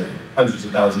engineers at hundreds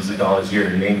of thousands of dollars a year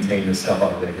to maintain this stuff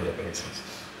on a regular basis.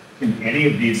 Can any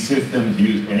of these systems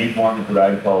use any form of what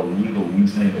I call legal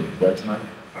reasoning or judgment,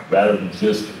 rather than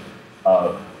just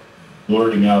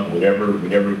blurting out whatever you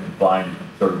can find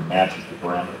sort of matches the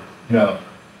parameters? No.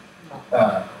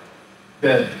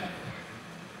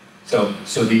 So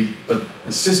the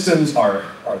systems are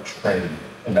trained,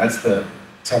 and that's the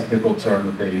technical term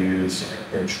that they use.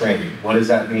 They're trained. What does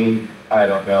that mean? I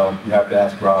don't know. You have to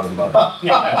ask Ron about that.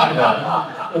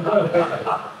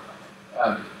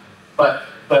 But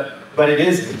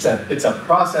it's a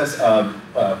process of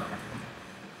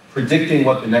predicting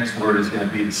what the next word is going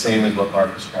to be, the same as what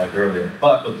Mark described earlier.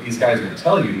 But what these guys will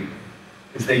tell you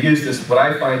is they use this, what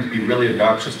I find to be really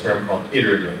obnoxious term called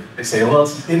iterative. They say, well,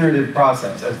 it's an iterative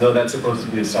process, as though that's supposed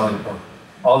to be a selling point.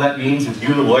 All that means is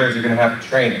you, the lawyers, are going to have to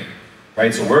train it,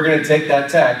 right? So we're going to take that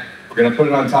tech, we're going to put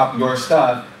it on top of your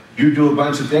stuff, you do a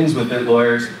bunch of things with it,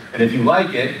 lawyers, and if you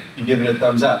like it, you give it a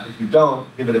thumbs up. If you don't,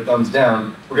 give it a thumbs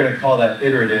down. We're going to call that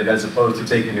iterative, as opposed to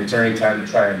taking attorney time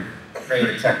to try and train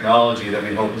a technology that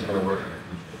we hope is going to work.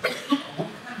 What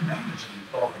kind of numbers are you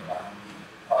talking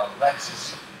about?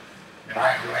 Lexus. And I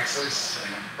have Lexus,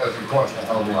 and it doesn't cost a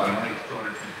hell of a lot of money,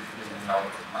 $250 million a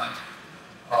month.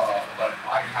 But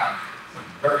I have some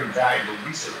very valuable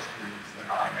research tools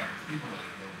that I have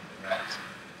accumulated over the last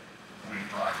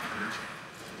 25 years.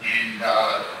 And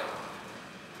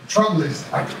the trouble is,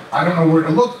 I don't know where to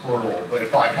look for it all, but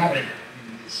if I had it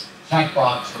in this chat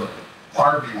box or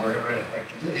Harvey, wherever the heck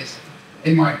it is,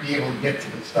 they might be able to get to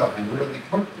the stuff really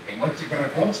quickly. And what's it going to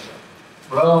cost them?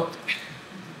 Well,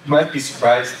 you might be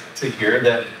surprised to hear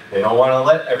that they don't want to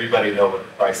let everybody know what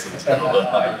the pricing is going to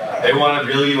look like. They want to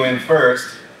reel you in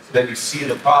first so that you see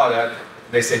the product.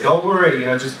 They say, don't worry,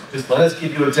 just let us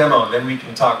give you a demo, and then we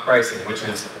can talk pricing, which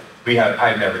is,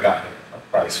 I've never gotten a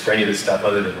price for any of this stuff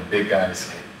other than the big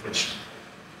guys, which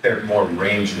they're more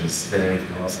ranges than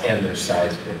anything else, and their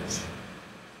size bids.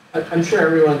 I'm sure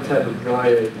everyone's had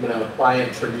enjoyed, a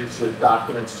client produces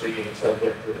documents to you,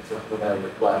 subject to their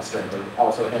request, and they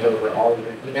also hand over all of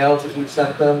your emails that you've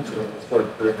sent them to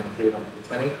sort through and do them to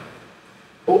many.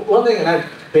 One thing, and I've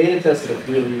beta tested a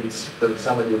few of these for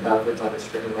some of the benefits on the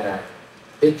streaming app,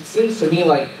 it seems to me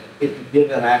like if you give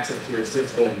them access to your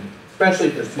system,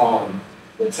 especially for small and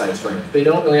mid-sized firms, they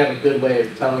don't really have a good way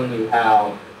of telling you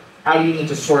how you need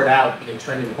to sort out the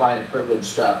attorney-client privilege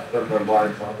stuff from their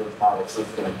large language model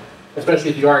system,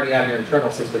 especially if you already have your internal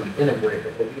system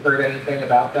integrated. Have you heard anything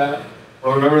about that?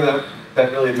 Well, remember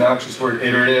that really obnoxious word,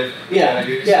 iterative? Yeah.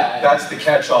 That's the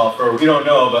catch-all for, we don't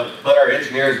know, but let our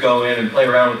engineers go in and play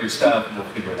around with your stuff and we'll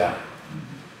figure it out.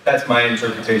 That's my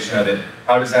interpretation of it.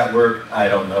 How does that work? I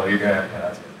don't know. You're going to have to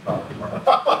ask.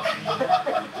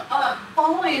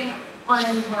 Following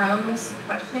on Jerome's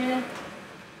question,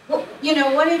 well,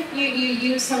 what if you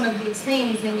use some of these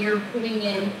things and you're putting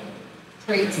in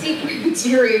trade secret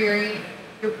material,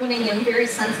 you're putting in very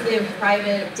sensitive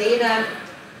private data?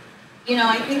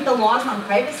 I think the laws on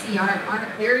privacy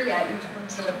aren't there yet in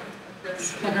terms of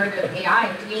this generative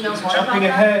AI. Do you know more about that? Jumping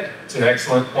ahead, it's an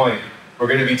excellent point. We're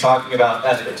going to be talking about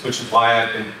ethics, which is why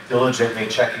I've been diligently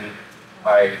checking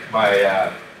my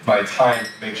time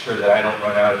to make sure that I don't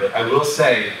run out of it. I will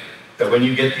say that when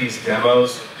you get these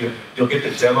demos, you'll get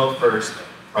the demo first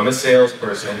from a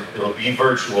salesperson. It'll be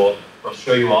virtual. They'll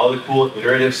show you all the cool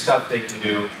iterative stuff they can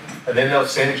do, and then they'll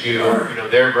send you,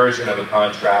 their version of a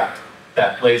contract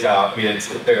that lays out. I mean,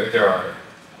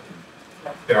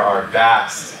 there are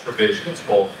vast provisions,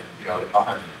 both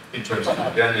in terms of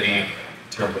identity, in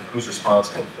terms of who's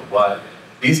responsible for what.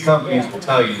 These companies will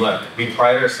tell you, look, we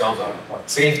pride ourselves on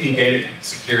safety, data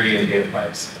security, and data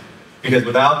privacy, because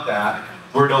without that,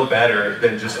 we're no better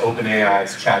than just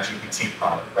OpenAI's ChatGPT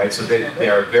product, right? So they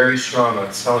are very strong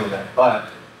on selling that. But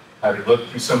having looked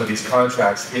through some of these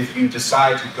contracts, if you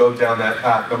decide to go down that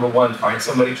path, number one, find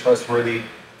somebody trustworthy,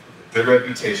 good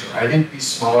reputation. I think these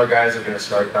smaller guys are going to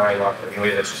start dying off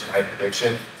anyway. That's just my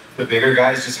prediction. The bigger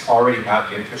guys just already have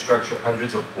the infrastructure,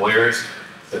 hundreds of lawyers,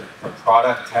 the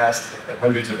product test, and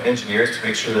hundreds of engineers to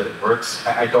make sure that it works.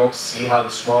 I don't see how the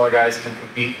smaller guys can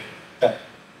compete.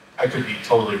 I could be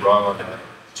totally wrong on that.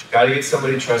 But you've got to get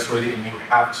somebody trustworthy, and you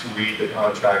have to read the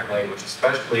contract language,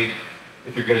 especially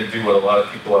if you're going to do what a lot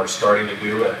of people are starting to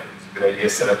do. It's a good idea,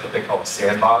 set up what they call a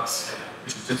sandbox,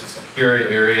 which is just a secure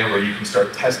area where you can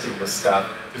start testing this stuff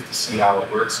just to see how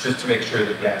it works, just to make sure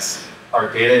that, yes,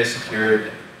 our data is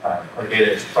secured, our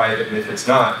data is private, and if it's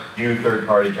not, you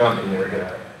third-party company are going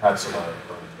to have some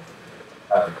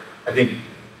other. I think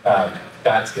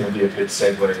that's going to be a good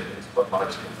segue into what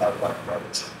Mark's going to talk about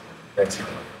this. Thanks.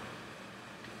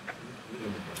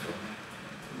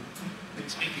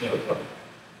 Speaking of,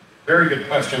 very good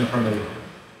question from the.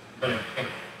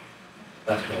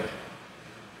 That's good.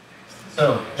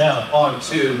 So now on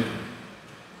to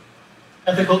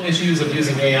ethical issues of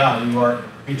using AI. You are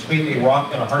between a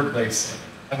rock and a hard place.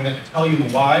 I'm going to tell you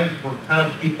why we're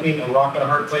kind of between a rock and a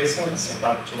hard place. It's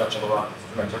not too much of a rock,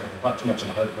 not too much of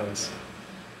a hard place.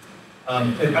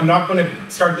 I'm not going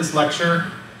to start this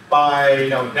lecture by,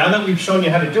 now that we've shown you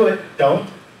how to do it, don't.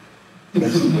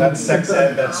 That's sex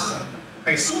ed, that's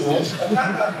high school.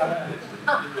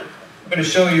 I'm going to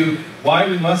show you why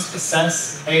we must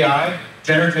assess AI,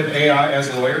 generative AI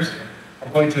as lawyers.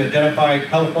 I'm going to identify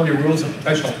California rules of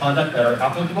professional conduct that are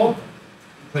applicable,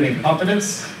 including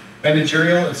competence,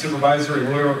 managerial and supervisory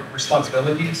lawyer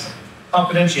responsibilities,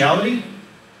 confidentiality,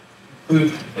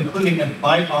 including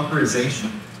implied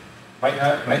authorization.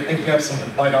 Might think you have some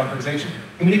implied authorization.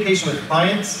 Communication with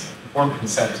clients, informed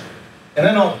consent. And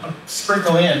then I'll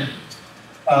sprinkle in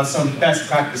some best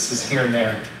practices here and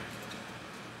there.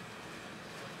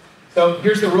 So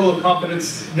here's the rule of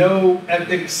competence. No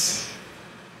ethics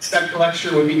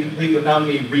lecture would be complete without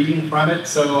me reading from it.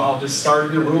 So I'll just start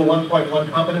here. Rule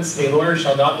 1.1, competence. A lawyer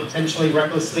shall not intentionally,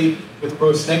 recklessly, with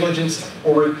gross negligence,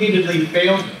 or repeatedly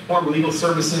fail to perform legal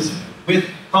services with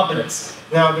competence.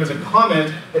 Now, there's a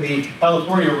comment in the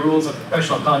California Rules of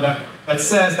Professional Conduct that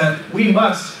says that we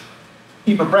must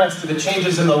keep abreast of the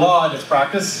changes in the law and its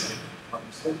practice,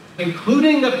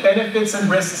 including the benefits and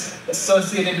risks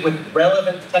associated with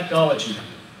relevant technology.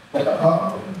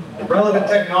 Relevant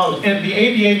technology. And the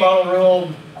ABA model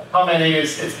rule, comment A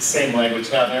is the same language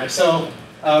down there. So,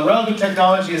 relevant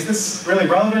technology, is this really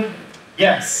relevant?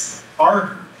 Yes.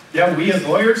 We as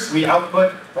lawyers, we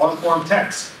output long-form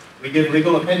text. We give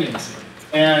legal opinions.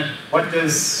 And what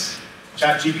does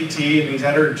ChatGPT and these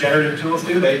other generative tools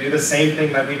do? They do the same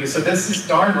thing that we do. So this is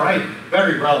darn right,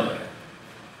 very relevant.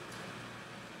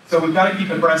 So we've got to keep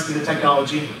abreast of the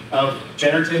technology of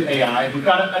generative AI. We've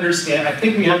got to understand, I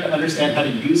think we have to understand how to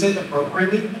use it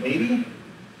appropriately, maybe.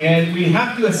 And we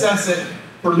have to assess it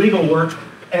for legal work.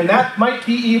 And that might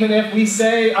be even if we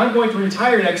say, I'm going to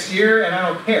retire next year and I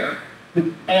don't care.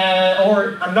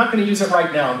 Or I'm not going to use it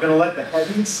right now. I'm going to let the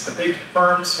heavies, the big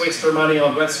firms, waste their money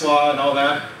on Westlaw and all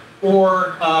that.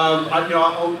 Or I'll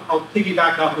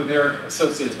piggyback off of their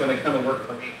associates when they come and work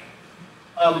for me.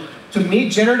 To me,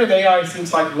 generative AI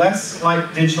seems like less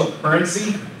like digital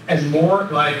currency and more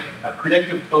like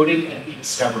predictive coding and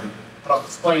e-discovery. But I'll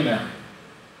explain that.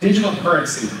 Digital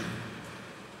currency.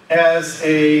 As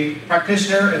a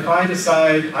practitioner, if I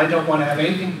decide I don't want to have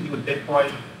anything to do with Bitcoin,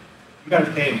 you got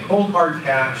to pay in cold hard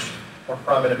cash or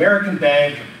from an American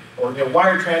bank or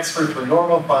wire transfer for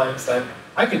normal funds, then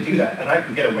I can do that and I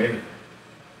can get away with it.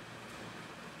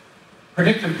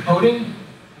 Predictive coding,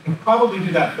 you can probably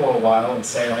do that for a while and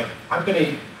say, like, I'm going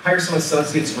to hire some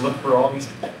associates to look for all these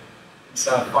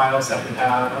files that we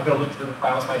have. I'm going to look through the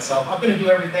files myself. I'm going to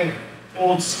do everything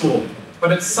old school.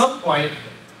 But at some point,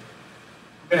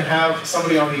 we're going to have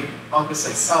somebody on the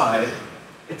opposite side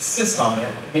insist on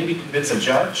it, maybe convince a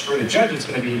judge, or the judge is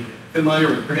going to be familiar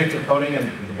with predictive coding,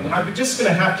 and I'm just going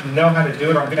to have to know how to do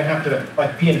it, or I'm going to have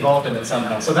to be involved in it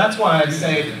somehow. So that's why I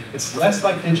say it's less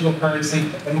like digital currency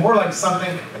and more like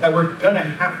something that we're going to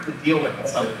have to deal with at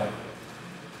some point.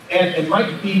 And it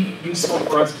might be useful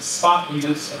for us to spot the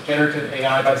use of generative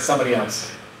AI by somebody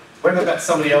else. Whether that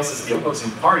somebody else is the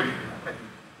opposing party, pretty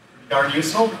darn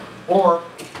useful, or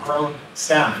our own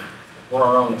staff, or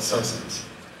our own associates.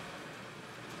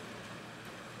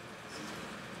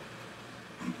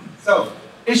 So,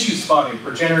 issue spotting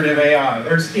for generative AI.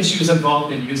 There's issues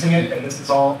involved in using it, and this is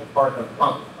all part of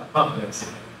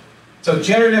competence. So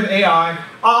generative AI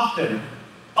often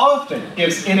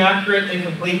gives inaccurate,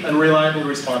 incomplete, unreliable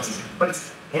responses. But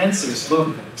its answers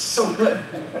look so good.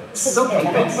 So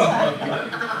convincing.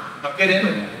 I'll get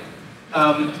into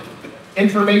that.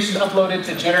 Information uploaded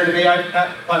to generative AI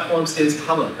platforms is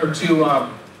public, or to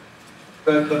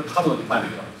the public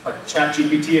platform. Like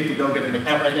ChatGPT, if you go get an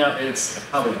account right now, it's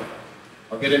public.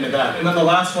 I'll get into that. And then the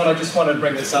last one, I just wanted to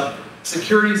bring this up.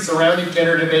 security surrounding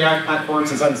generative AI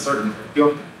platforms is uncertain.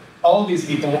 All these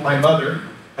people, my mother,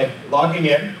 like logging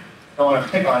in, I don't want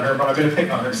to pick on her, but I'm going to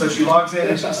pick on her. So she logs in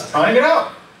and she's trying it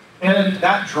out. And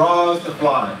that draws the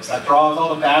flies. That draws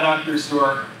all the bad actors who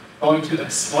are going to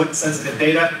exploit sensitive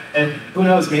data. And who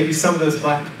knows, maybe some of those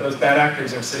bad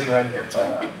actors are sitting right here. So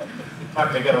I'm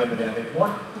not going to get into that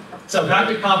anymore. So back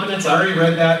to competence, I already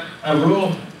read that. A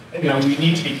rule, we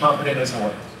need to be competent as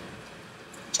well.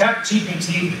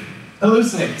 ChatGPT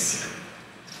hallucinates.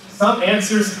 Some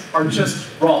answers are just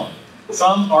wrong.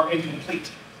 Some are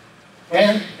incomplete.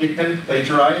 And it can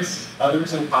plagiarize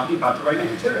others and copy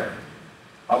copyrighted material.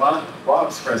 A lot of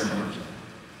Bob's presentation.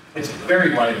 It's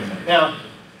very wide open. Now,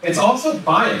 it's also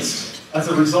biased as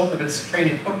a result of its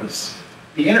training purpose.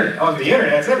 The internet, the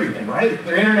internet's everything, right?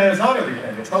 The internet is not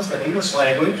everything. It's mostly an English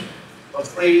language,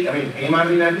 mostly, came out of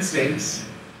the United States.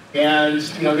 And,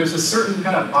 there's a certain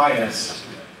kind of bias.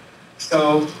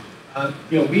 So,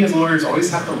 we as lawyers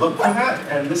always have to look for that,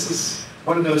 and this is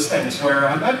one of those things where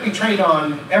I might be trained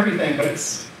on everything, but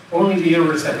it's only the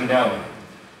universe that we know.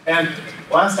 And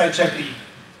last I checked, the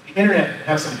internet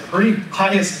has some pretty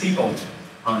biased people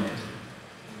on it.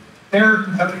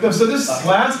 So this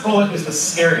last bullet is the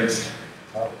scariest.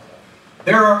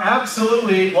 There are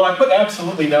absolutely, well, I put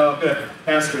absolutely no, I'm going to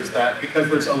asterisk that because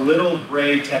there's a little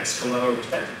gray text below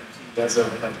ChatGPT as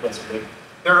of like yesterday.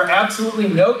 There are absolutely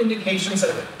no indications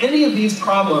of any of these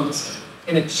problems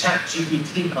in a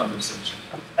ChatGPT conversation.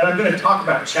 And I'm going to talk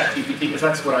about ChatGPT because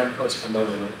that's what I'm most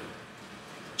familiar with.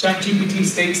 ChatGPT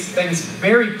states things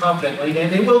very confidently,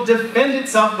 and it will defend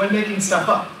itself when making stuff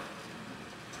up.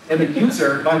 And the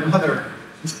user, my mother,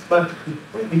 is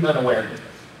completely unaware.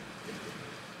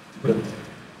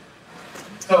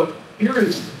 So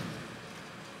here's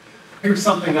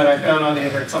something that I found on the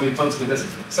internet. Somebody posted this.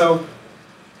 So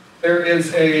there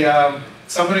is there's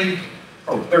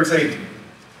a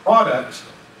product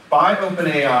by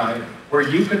OpenAI where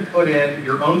you can put in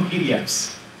your own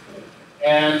PDFs.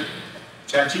 And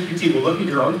ChatGPT will look at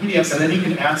your own PDFs and then you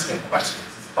can ask it questions.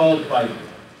 It's called like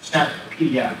Chat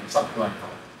PDF or something like that.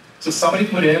 So somebody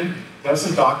put in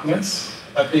some documents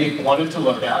that they wanted to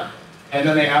look at, and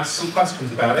then they asked some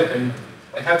questions about it, and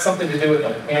it had something to do with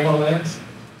a camera lens.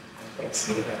 Can't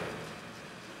see that.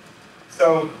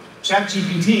 So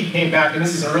ChatGPT came back, and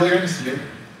this is earlier this year.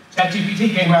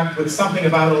 ChatGPT came back with something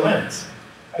about a lens.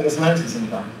 And this lens is in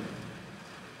the document.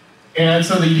 And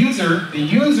so the user,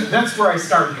 that's where I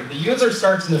start here. The user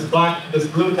starts in this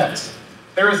blue text.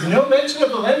 There is no mention of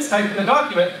the lens type in the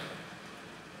document.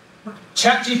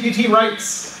 ChatGPT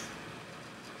writes,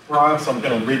 so I'm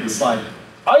going to read the slide.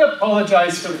 I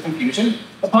apologize for the confusion.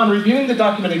 Upon reviewing the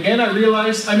document again, I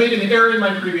realized I made an error in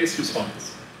my previous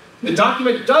response. The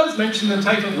document does mention the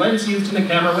type of lens used in the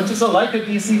camera, which is a Leica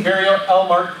DC Vario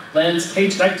L-Mark lens,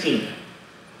 page 19.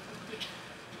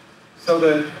 So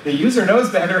the user knows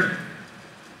better.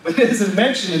 But this is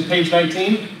mentioned in page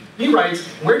 19. He writes,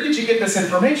 where did you get this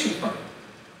information from?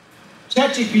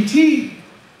 ChatGPT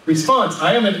responds,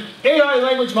 I am an AI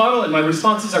language model and my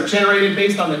responses are generated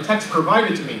based on the text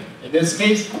provided to me. In this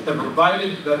case,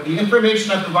 the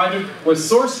information I provided was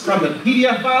sourced from the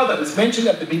PDF file that was mentioned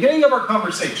at the beginning of our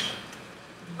conversation.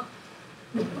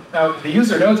 Now, the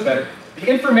user knows better. The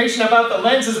information about the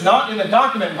lens is not in the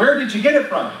document. Where did you get it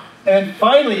from? And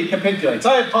finally, it capitulates.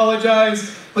 I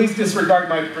apologize. Please disregard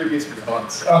my previous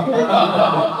response.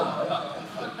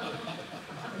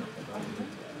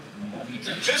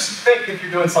 Just think if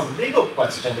you're doing some legal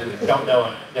question and you don't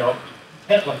know it,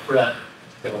 can't look for that.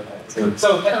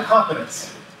 So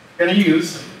competence. You're going to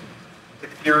use,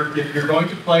 if you're going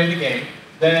to play the game,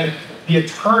 then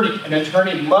an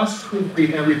attorney must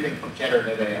proofread everything from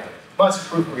generative AI. Must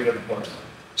proofread it, of course.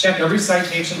 Check every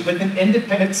citation with an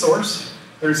independent source.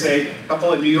 There's a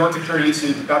couple of New York attorneys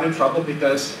who got in trouble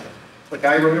because the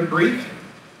guy wrote a brief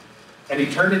and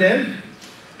he turned it in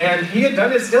and he had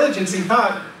done his diligence. He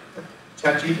thought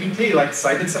ChatGPT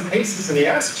cited some cases and he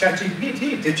asked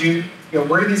ChatGPT,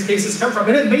 where did these cases come from?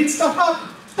 And it made stuff up.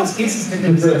 Those cases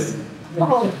didn't exist.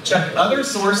 Check other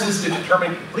sources to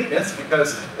determine completeness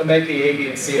because there might be A, B,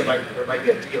 and C. There might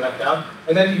be a D left out.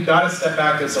 And then you've got to step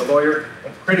back as a lawyer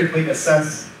and critically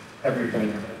assess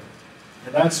everything.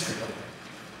 And that's the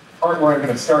part where I'm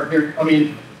going to start here.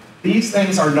 These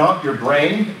things are not your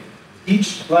brain.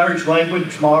 Each large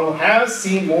language model has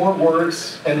seen more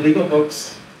words and legal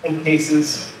books and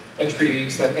cases and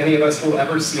treaties than any of us will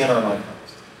ever see in our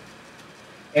lifetimes.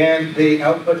 And they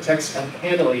output text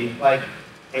uncannily like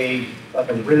a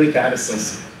really bad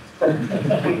assistant. But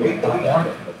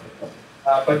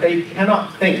they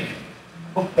cannot think.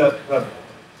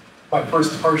 My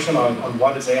first portion on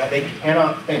what is AI, they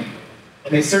cannot think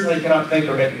And they certainly cannot think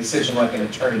or make a decision like an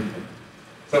attorney.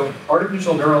 So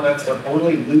artificial neural nets are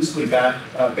only loosely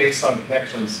based on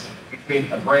connections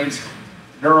between a brain's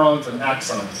neurons and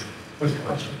axons. What's your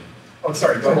question? Oh,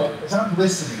 sorry, go ahead. As I'm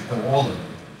listening to all of them,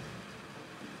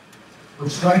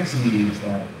 what strikes me is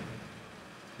that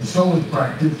the sole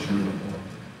practitioner of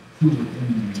two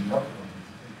in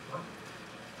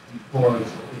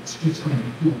because it's just going to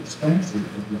be too expensive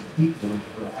for the people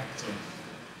to access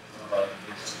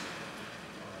this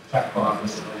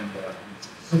chatbots and these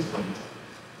systems.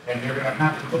 And they're going to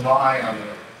have to rely on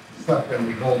the stuff that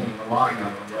we've all been relying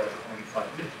on the last 25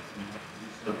 years. We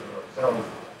serve it ourselves,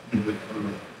 either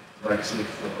through Brexit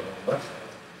or less.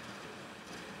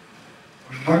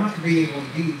 I mean, we're not going to be able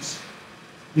to use,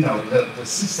 you know, the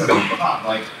system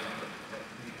like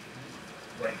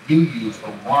that you use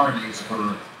or Warren used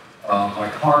for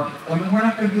like carbon. I mean, we're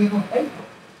not going to be able to pay for it.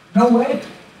 No way.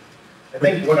 I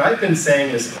think what I've been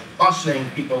saying is cautioning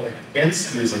people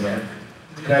against using it,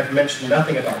 and I've mentioned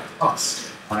nothing about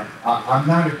cost. I'm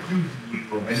not accusing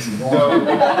you of any more. So,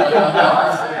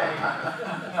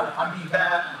 I mean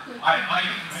that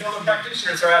solo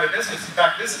practitioners are out of business. In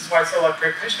fact, this is why solo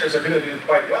practitioners are going to do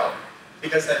quite well,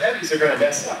 because the heavies are going to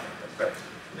mess up. That's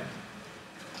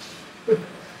right.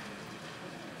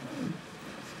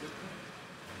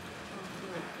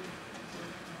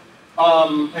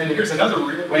 And here's another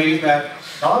way that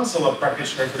non-solo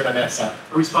practitioners are going to mess up.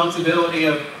 The responsibility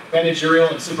of managerial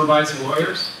and supervising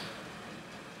lawyers.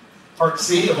 Part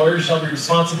C, a lawyer shall be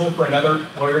responsible for another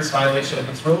lawyer's violation of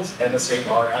his rules and the State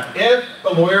Bar Act if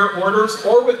the lawyer orders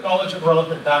or with knowledge of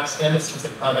relevant facts and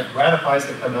specific conduct ratifies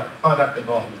the conduct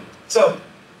involved. So,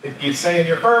 if you say in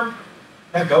your firm,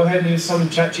 yeah, go ahead and use some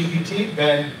ChatGPT,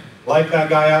 then like that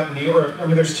guy out in New York. I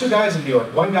mean, there's two guys in New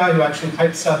York. One guy who actually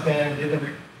typed stuff in, did the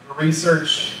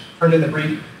research, turned in the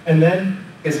brief, and then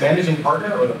his managing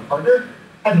partner or the partner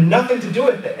had nothing to do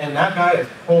with it, and that guy is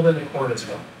pulled into court as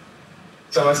well.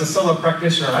 So as a solo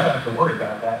practitioner, I don't have to worry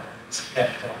about that.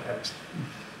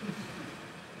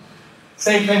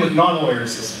 Same thing with non-lawyer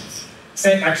assistants.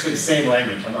 Same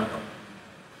language, I'm not going.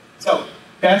 So,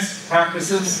 best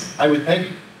practices, I would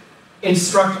think,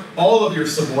 instruct all of your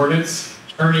subordinates,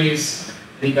 attorneys,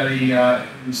 anybody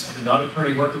who's a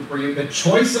non-attorney working for you, the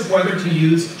choice of whether to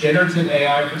use generative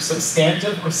AI for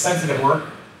substantive or sensitive work.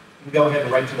 You can go ahead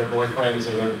and write to their boyfriends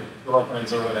or their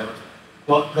girlfriends or whatever.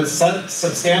 Well, the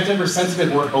substantive or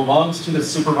sensitive work belongs to the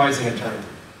supervising attorney.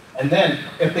 And then,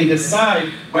 if they decide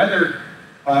whether,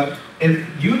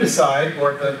 if you decide,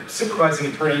 or if the supervising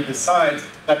attorney decides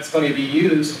that it's going to be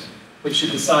used, we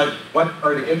should decide what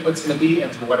are the inputs going to be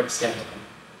and to what extent.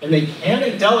 And they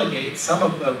can delegate some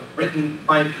of the written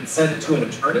client consent to an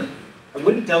attorney. I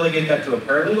wouldn't delegate that to a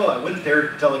paralegal. I wouldn't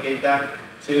dare delegate that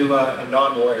to a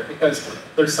non-lawyer because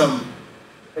there's some,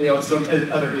 some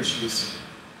other issues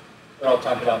that I'll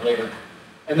talk about later.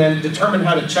 And then determine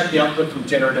how to check the output from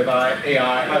generative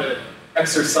AI, how to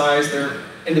exercise their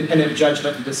independent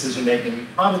judgment and decision making. You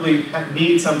probably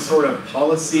need some sort of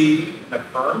policy in the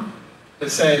firm to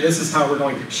say this is how we're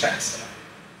going to check stuff.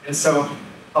 And so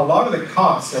a lot of the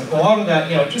costs of a lot of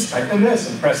that, just type in this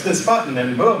and press this button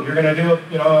and boom, you're going to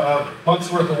do a month's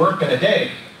worth of work in a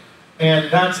day. And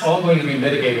that's all going to be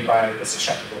mitigated by this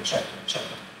check.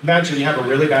 Imagine you have a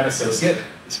really bad associate,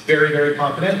 who's very, very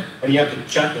confident, and you have to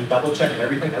check and double check and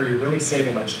everything. Are you really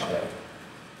saving much time?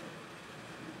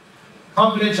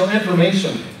 Confidential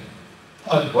information.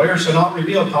 A lawyer should not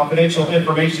reveal confidential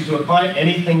information to a client.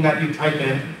 Anything that you type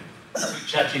in to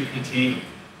ChatGPT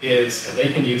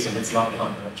they can use it, it's not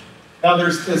confidential. Now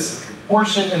there's this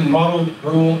portion in Model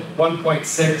Rule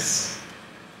 1.6.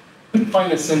 I couldn't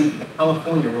find this in the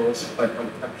California rules, but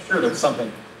I'm sure there's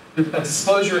something. A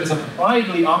disclosure is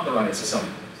impliedly authorized to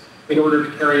someone in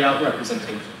order to carry out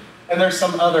representation. And there's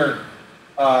some other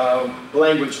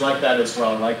language like that as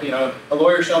well. Like, a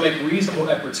lawyer shall make reasonable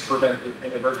efforts to prevent the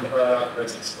inadvertent or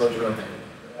unauthorized disclosure of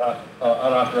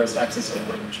unauthorized access to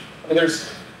information. I mean,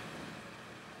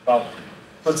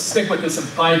 let's stick with this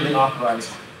impliedly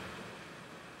authorized.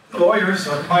 Lawyers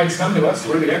or clients come to us,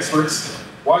 we're the experts.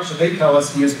 Why should they tell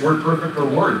us to use WordPerfect or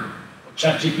Word, or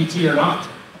ChatGPT or not?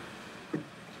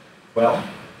 Well,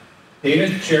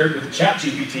 data shared with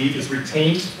ChatGPT is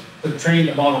retained to train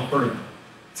the model further.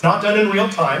 It's not done in real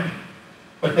time,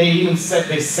 but they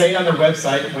say on their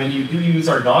website, when you do use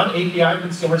our non-API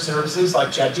consumer services like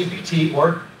ChatGPT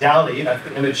or DALL-E, that's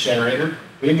the image generator,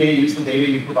 we may use the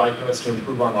data you provide to us to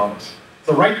improve our models.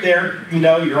 So right there,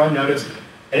 you're on notice.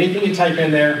 Anything you type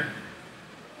in there,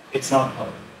 it's not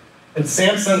public. And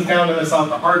Samsung found this out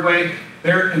the hard way.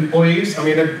 Their employees,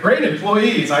 they're great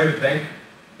employees, I would think.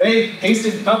 They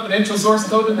pasted confidential source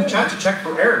code in the chat to check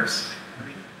for errors.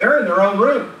 They're in their own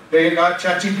room. They got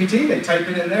ChatGPT, they type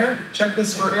it in there, check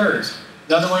this for errors.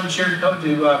 Another one shared code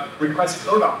to request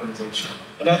code optimization.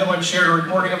 Another one shared a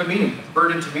recording of a meeting,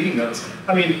 convert into meeting notes.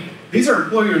 I mean, these are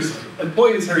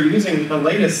employees who are using the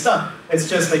latest stuff. It's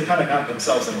just they kind of got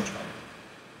themselves in trouble.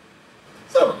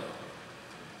 So,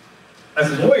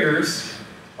 as lawyers,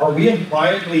 are we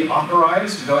impliedly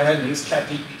authorized to go ahead and use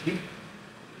ChatGPT?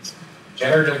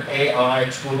 Generative AI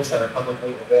tools that are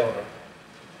publicly available.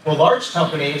 Well, large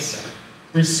companies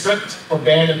restrict or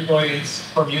ban employees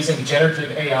from using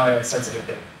generative AI on sensitive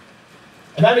data.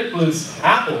 And that includes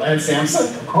Apple and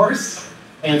Samsung, of course,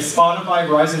 and Spotify,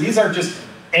 Verizon. These are just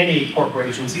any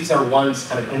corporations. These are ones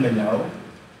kind of in the know.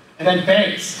 And then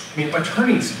banks. I mean,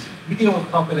 attorneys, we deal with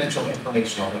confidential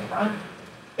information all the time.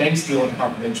 Banks deal with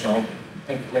confidential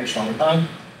information all the time.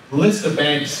 The list of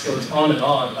banks goes on and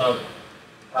on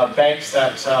of banks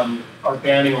that are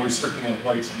banning or restricting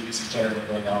employees from using generative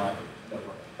AI.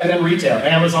 And then retail,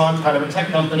 Amazon, kind of a tech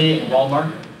company, and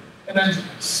Walmart. And then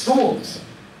schools.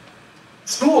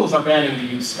 Schools are banning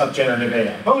the use of generative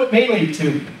AI, mainly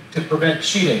to prevent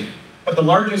cheating. But the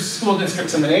largest school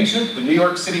districts in the nation, the New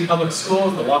York City Public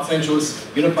Schools, the Los Angeles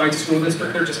Unified School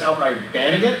District, they're just outright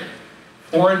banning it.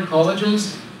 Foreign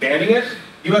colleges, banning it.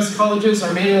 US colleges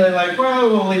are mainly like, well,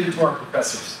 we'll leave it to our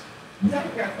professors.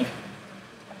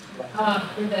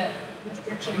 For the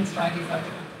restrictions by these other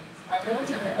companies, are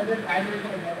those other guidelines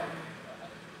that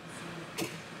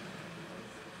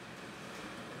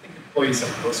Employees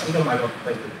have those. Some of them I don't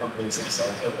think the companies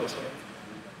themselves have those.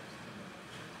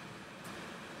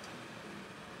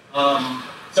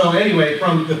 So anyway,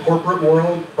 from the corporate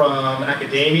world, from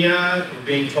academia, we're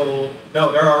being told,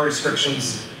 no, there are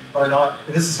restrictions, are not,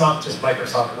 this is not just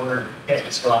Microsoft Word, you can't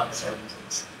just go out and start using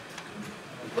this.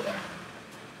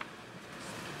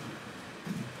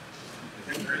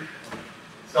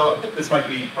 So I think this might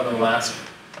be one of the last.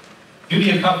 Duty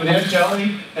of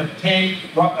confidentiality, obtain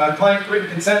client written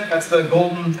consent, that's the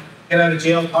golden get out of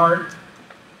jail card.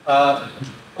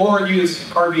 Or use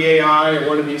RBAI or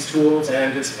one of these tools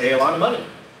and just pay a lot of money.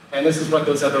 And this is what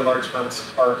those other large firms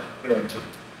are doing too.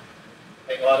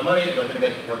 Paying a lot of money and they're going to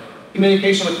make it work.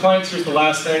 Communication with clients, here's the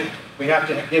last thing. We have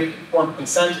to give informed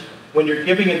consent. When you're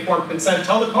giving informed consent,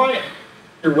 tell the client.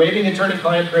 You're waiving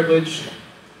attorney-client privilege.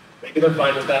 Maybe they're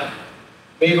fine with that.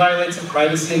 May violate some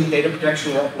privacy and data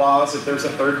protection laws if there's a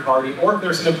third party, or if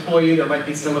there's an employee, there might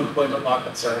be some employment law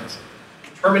concerns.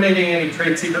 Terminating any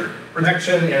trade secret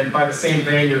protection, and by the same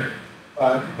vein,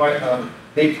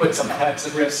 they put some tax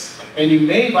at risk. And you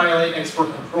may violate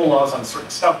export control laws on certain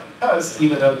stuff because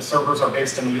even though the servers are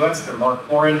based in the US, they're more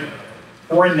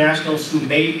foreign nationals who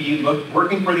may be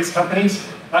working for these companies.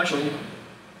 Actually,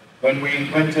 when we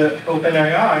went to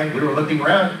OpenAI, we were looking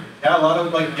around. Yeah, a lot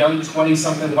of like young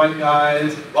 20-something white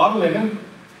guys, a lot of women,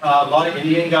 a lot of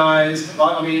Indian guys.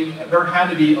 I mean, there had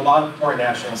to be a lot of foreign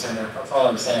nationals in there. That's all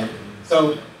I'm saying.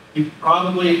 So you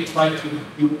probably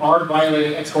you are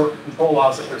violating export control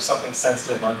laws if there's something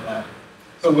sensitive like that.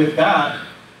 So with that,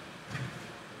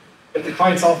 if the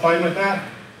client's all fine with that.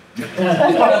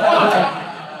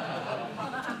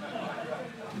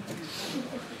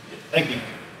 Thank you.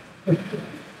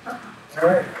 All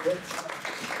right.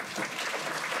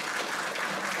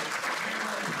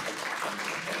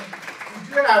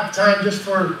 We do have time just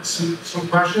for some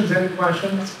questions. Any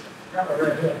questions?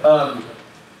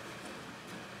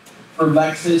 For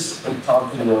Lexis and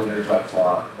Townsend lawyers, that's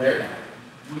law.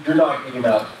 You're not giving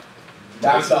up.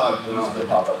 That's not news to the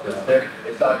pop-up.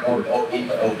 It's not going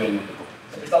open.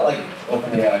 It's not like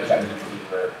OpenAI ChatGPT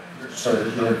where you're sort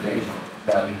of information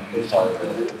that you can solve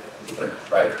it.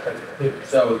 Right.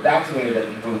 So that's the way that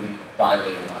you will be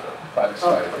violating privacy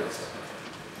rights.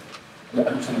 I'm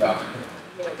just thinking about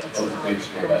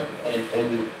information here, but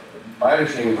and my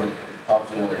understanding is that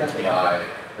Townsend lawyers AI,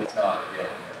 it's not real.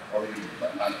 Or maybe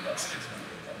not the best.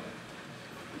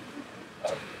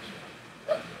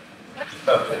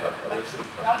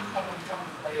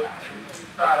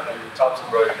 Thompson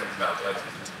wrote it in Mathison.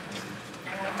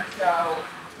 So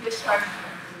this time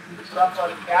to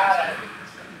upload data,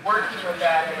 working with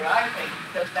that AI thing,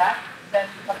 because that then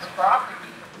becomes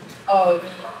property of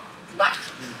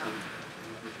Lexis.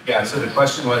 Yeah, so the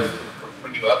question was,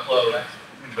 when you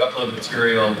upload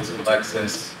material to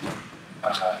Lexis,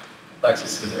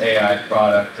 Lexis's AI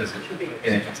product, does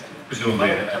it presumably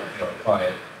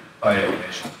client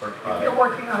information for product? You're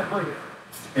working on a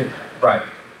brief. Right.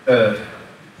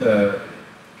 The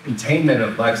containment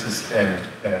of Lexis and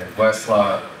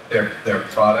Westlaw, their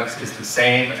products is the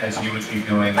same as you would be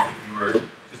doing if you were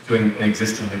just doing an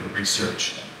existing legal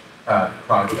research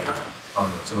project on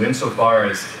them. So insofar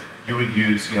as you would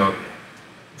use,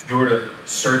 if you were to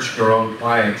search your own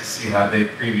client to see have they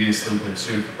previously been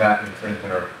sued for patent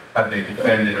infringement, or have they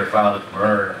defended or filed a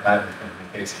demurrer in a patent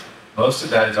infringement case, most of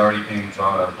that is already being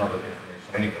drawn on public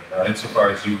information anyway. Now, insofar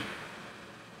as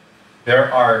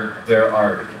there are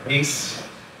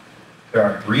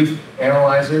brief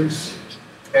analyzers.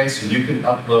 Okay, so you can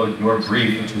upload your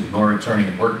brief into your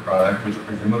attorney work product, which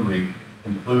presumably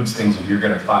includes things that you're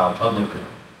going to file publicly.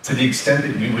 To the extent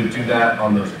that you would do that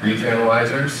on those brief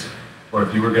analyzers, or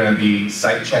if you were going to be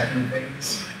site checking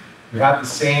things, you have the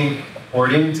same,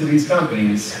 according to these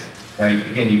companies. Now,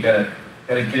 again, you got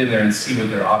to get in there and see what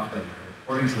they're offering.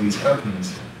 According to these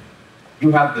companies,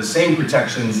 you have the same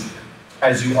protections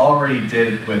as you already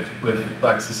did with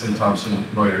Lexis and Thomson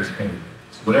Reuters.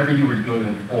 So whatever you were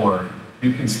doing before,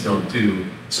 you can still do.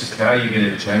 It's just now you get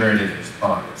a generative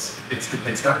response.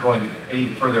 It's not going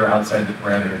any further outside the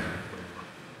parameters.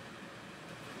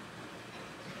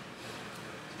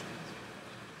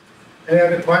 Any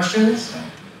other questions?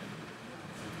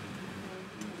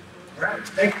 All right,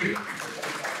 thank you.